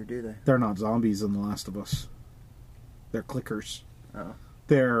either, do they? They're not zombies in The Last of Us. They're clickers. Oh.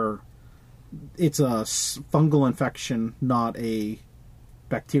 It's a fungal infection, not a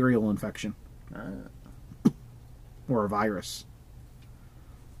bacterial infection. Or a virus.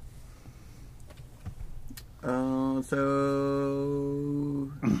 So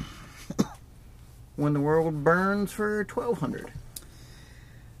when the world burns for 1,200.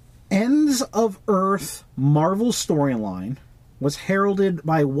 Ends of Earth Marvel storyline was heralded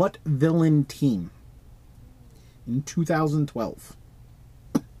by what villain team in 2012?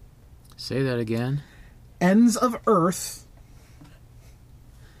 Say that again. Ends of Earth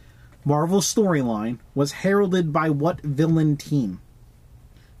Marvel storyline was heralded by what villain team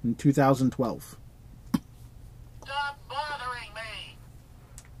in 2012? Stop bothering me.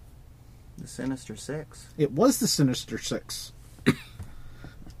 The Sinister Six. It was the Sinister Six.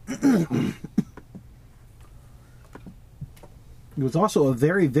 It was also a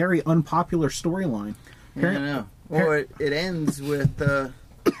very, very unpopular storyline. Yeah, I know. Well, it ends with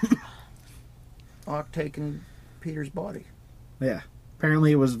Ock taking Peter's body. Yeah.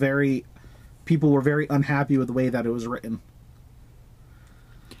 Apparently it was very... People were very unhappy with the way that it was written.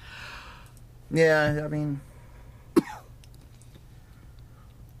 Yeah, I mean... It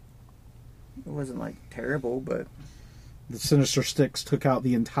wasn't, like, terrible, but... The Sinister Six took out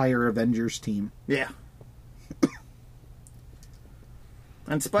the entire Avengers team. Yeah.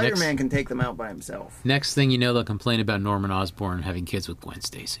 And Spider-Man can take them out by himself. Next thing you know, they'll complain about Norman Osborn having kids with Gwen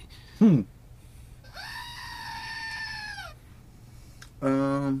Stacy. Well,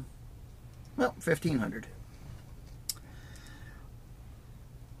 1,500.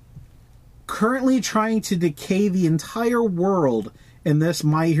 Currently trying to decay the entire world in this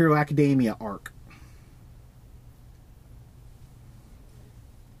My Hero Academia arc.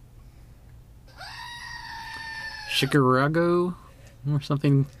 Shikarago? Or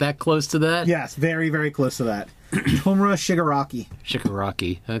something that close to that? Yes, very, very close to that. Tomura Shigaraki.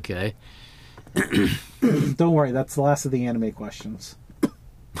 Shikaraki. Okay. Don't worry, that's the last of the anime questions.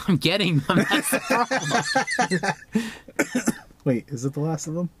 I'm getting them. That's the problem. Wait, is it the last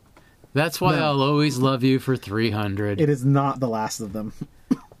of them? That's why No. I'll always love you for 300. It is not the last of them.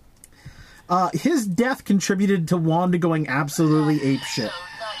 His death contributed to Wanda going absolutely apeshit.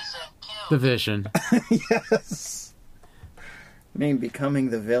 Nice and cute. The Vision. Yes. I mean, becoming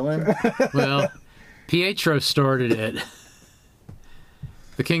the villain? Well, Pietro started it.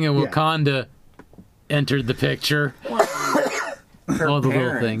 The King of Yeah. Wakanda entered the picture. Her all the little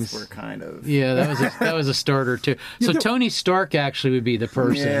parents things were kind of... Yeah, that was a starter too. So Tony Stark actually would be the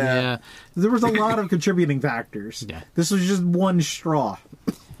person. Yeah. Yeah. There was a lot of contributing factors. Yeah. This was just one straw.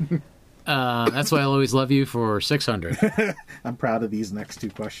 That's why I'll always love you for 600. I'm proud of these next two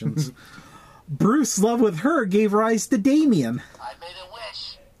questions. Bruce's love with her gave rise to Damien. I made a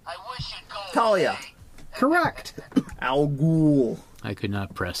wish. I wish you'd go Talia. away. Correct. Al Ghul. I could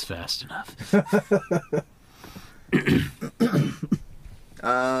not press fast enough.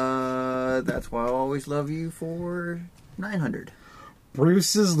 That's why I'll always love you for 900.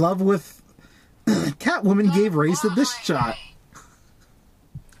 Bruce's love with Catwoman gave rise to this shot.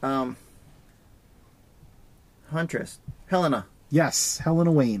 Huntress. Helena. Yes,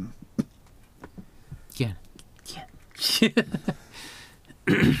 Helena Wayne. Again.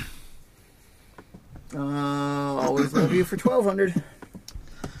 Always love you for 1200.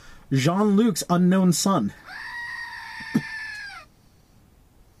 Jean-Luc's unknown son.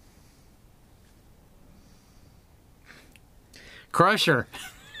 Crusher.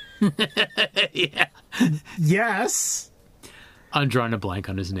 Yeah. Yes. I'm drawing a blank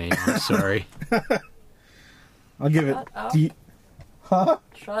on his name. I'm sorry. I'll give it. Shut up. Do you- Huh?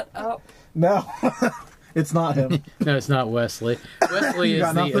 Shut up. No. It's not him. No, it's not Wesley. Wesley You is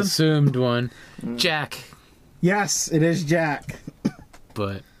got the nothing? assumed one. Jack. Yes, it is Jack.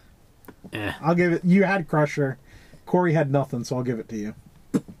 But, I'll give it. You had Crusher. Corey had nothing, so I'll give it to you.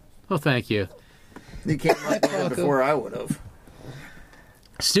 well, thank you. You came up with it before I would have.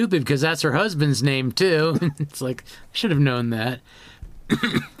 Stupid, because that's her husband's name, too. It's like, I should have known that.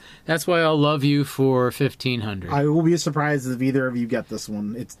 That's why I'll love you for 1500. I will be surprised if either of you get this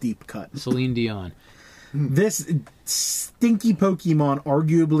one. It's deep cut. Celine Dion. This stinky Pokemon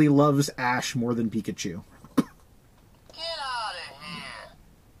arguably loves Ash more than Pikachu. Get out of here.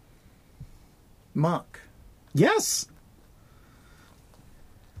 Monk. Yes.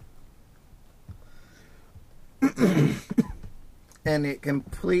 And it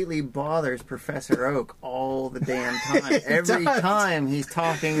completely bothers Professor Oak all the damn time. Every does. time he's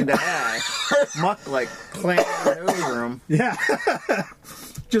talking to Ash, Muck like clambers over him. Yeah.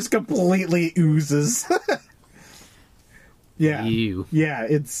 Just completely oozes. Yeah. You. Yeah,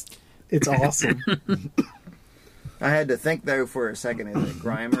 it's awesome. I had to think though for a second. Is it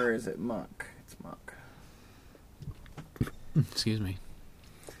Grimer or is it Muck? It's Muck. Excuse me.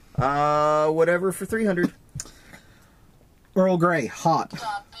 Whatever for 300. Earl Grey, hot.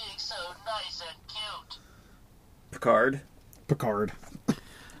 Stop being so nice and cute. Picard. Picard.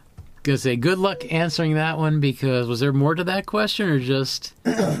 Gonna say good luck answering that one, because was there more to that question or just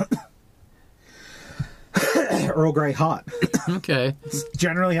Earl Grey, hot. okay? It's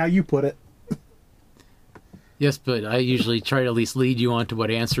generally how you put it. Yes, but I usually try to at least lead you on to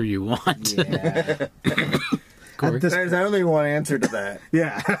what answer you want. Yeah. Corey? At this- There's only one answer to that.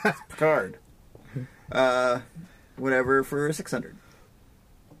 Yeah. Picard. Whatever for 600.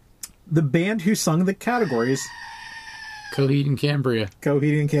 The band who sung the categories, Coheed and Cambria.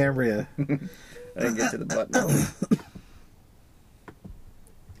 Coheed and Cambria. I didn't get to the button.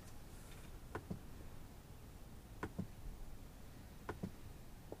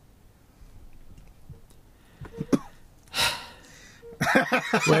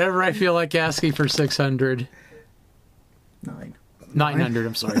 Whatever I feel like asking for 600. 900,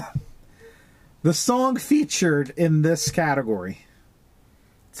 I'm sorry. The song featured in this category.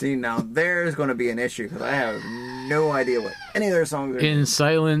 See, now there's going to be an issue because I have no idea what any of their songs are. In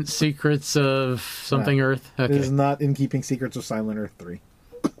Silent Secrets of Something Earth. It is Okay. not in Keeping Secrets of Silent Earth 3.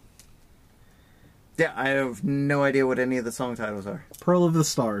 Yeah, I have no idea what any of the song titles are. Pearl of the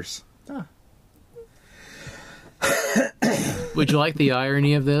Stars. Ah. Would you like the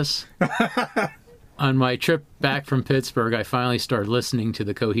irony of this? On my trip back from Pittsburgh, I finally started listening to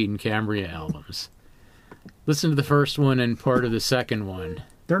the Coheed and Cambria albums. Listen to the first one and part of the second one.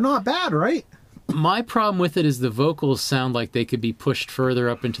 They're not bad, right? My problem with it is the vocals sound like they could be pushed further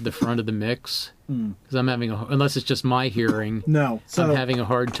up into the front of the mix. Because I'm having unless it's just my hearing, No. So I'm having a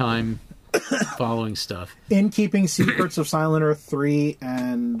hard time following stuff. in Keeping Secrets of Silent Earth 3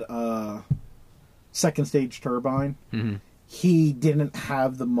 and Second Stage Turbine, he didn't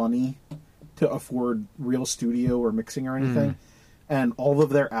have the money to afford real studio or mixing or anything. And all of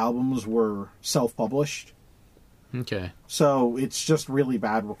their albums were self-published. Okay. So it's just really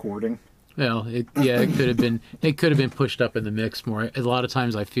bad recording. Well, it could have been pushed up in the mix more. A lot of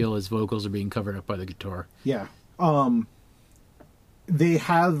times I feel his vocals are being covered up by the guitar. Yeah. They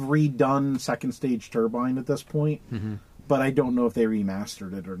have redone Second Stage Turbine at this point, but I don't know if they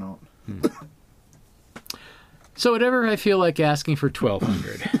remastered it or not. So whatever I feel like asking for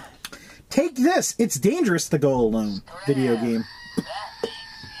 1,200. Take this! It's dangerous to go alone. Video game.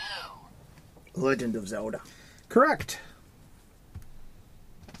 Legend of Zelda. Correct.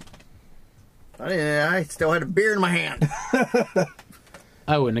 I still had a beer in my hand.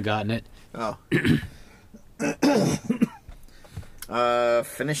 I wouldn't have gotten it. Oh.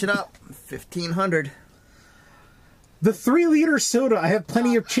 Finish it up. 1,500. The 3-liter soda I have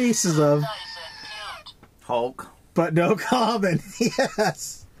plenty of chases of, Nice and cute. Hulk. but no common.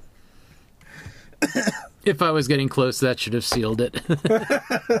 Yes. If I was getting close, that should have sealed it. 18,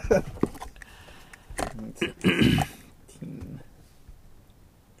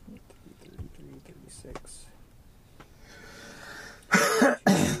 36.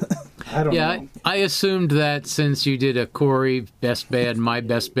 I don't Yeah, know. I assumed that since you did a Corey best band, my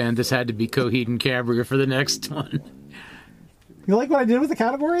best band, this had to be Coheed and Cambria for the next one. You like what I did with the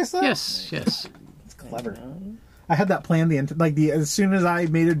categories, though? Yes, yes. It's clever. I had that planned as soon as I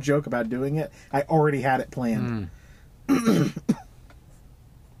made a joke about doing it, I already had it planned.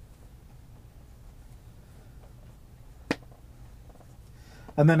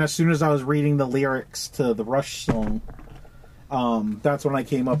 And then as soon as I was reading the lyrics to the Rush song, that's when I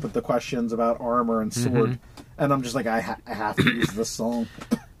came up with the questions about armor and sword. And I'm just like, I have to use this song.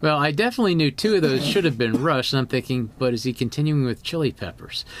 Well, I definitely knew two of those should have been Rush, and I'm thinking, but is he continuing with Chili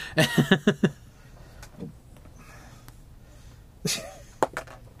Peppers?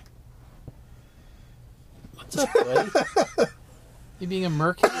 What's up, buddy? You being a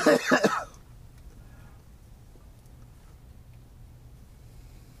merc?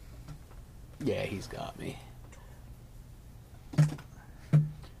 Yeah, he's got me.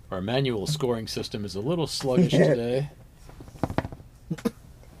 Our manual scoring system is a little sluggish today.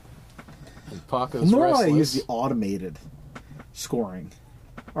 And Paco's Normally I use restless. the automated scoring.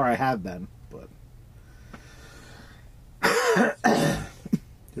 Or I have been, but...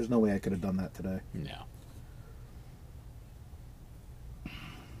 There's no way I could have done that today. No.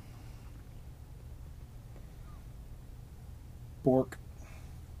 Bork.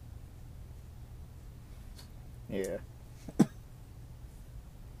 Yeah.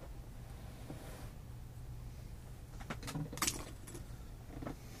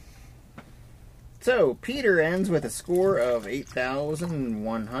 So, Peter ends with a score of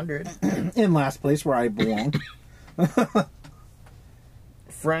 8,100. In last place where I belong.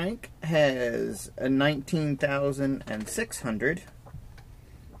 Frank has a 19,600.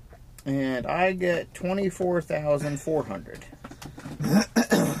 And I get 24,400.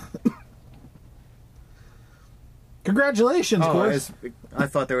 Congratulations, Oh, Chris. I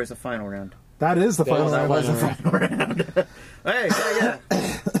thought there was a final round. That is the final That round. was a final round. Hey, yeah.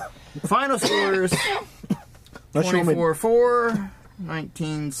 Final scores: Unless you want me- 24-4,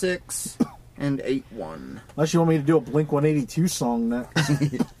 19-6, and 8-1. Unless you want me to do a Blink 182 song next.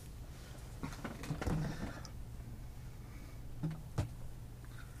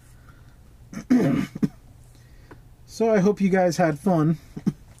 So I hope you guys had fun.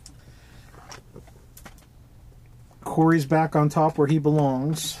 Corey's back on top where he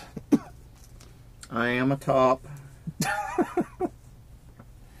belongs. I am a top.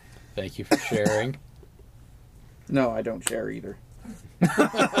 Thank you for sharing. No, I don't share either.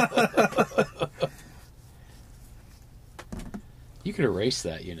 You could erase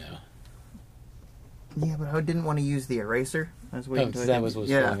that, you know. Yeah, but I didn't want to use the eraser. I was Oh, waiting till that was what was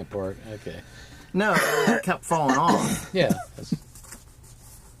yeah. falling apart. Okay. No, it kept falling off. Yeah. that's-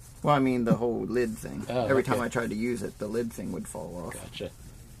 Well, I mean the whole lid thing. Oh, Every okay. time I tried to use it, the lid thing would fall off. Gotcha.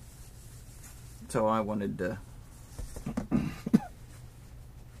 So I wanted to. Look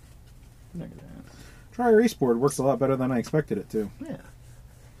at that. Try erase board works a lot better than I expected it to. Yeah.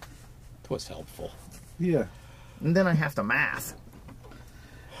 It was helpful. Yeah. And then I have to math.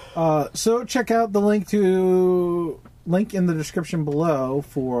 So check out the link in the description below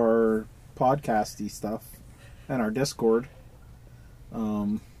for podcasty stuff and our Discord.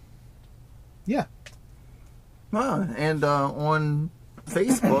 Yeah. And on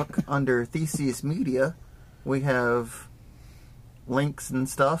Facebook under Theseus Media, we have links and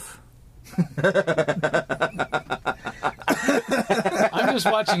stuff. I'm just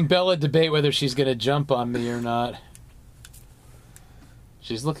watching Bella debate whether she's going to jump on me or not.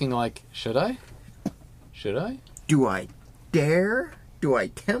 She's looking like, should I? Should I? Do I dare? Do I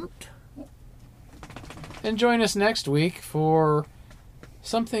tempt? And join us next week for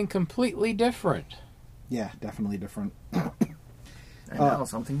something completely different. Yeah, definitely different. And now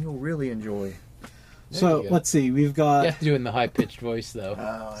something you'll really enjoy. So you go. let's see. We've You got have to do it in the high-pitched voice,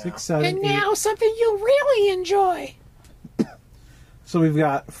 though. 6, 7, 8. something you'll really enjoy. So we've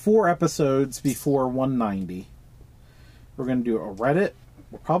got 4 episodes before 190. We're going to do a Reddit.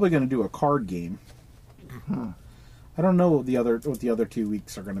 We're probably going to do a card game. I I don't know what the other 2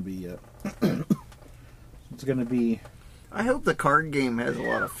 weeks are going to be yet. It's going to be. I hope the card game has a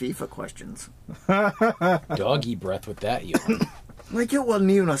lot of FIFA questions. Doggy breath with that yawn. Like it wasn't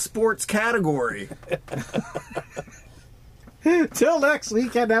even a sports category. Till next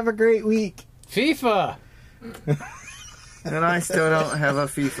weekend, have a great week. FIFA! And I still don't have a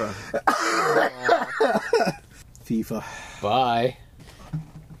FIFA. FIFA. Bye.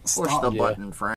 Push the button, Frank.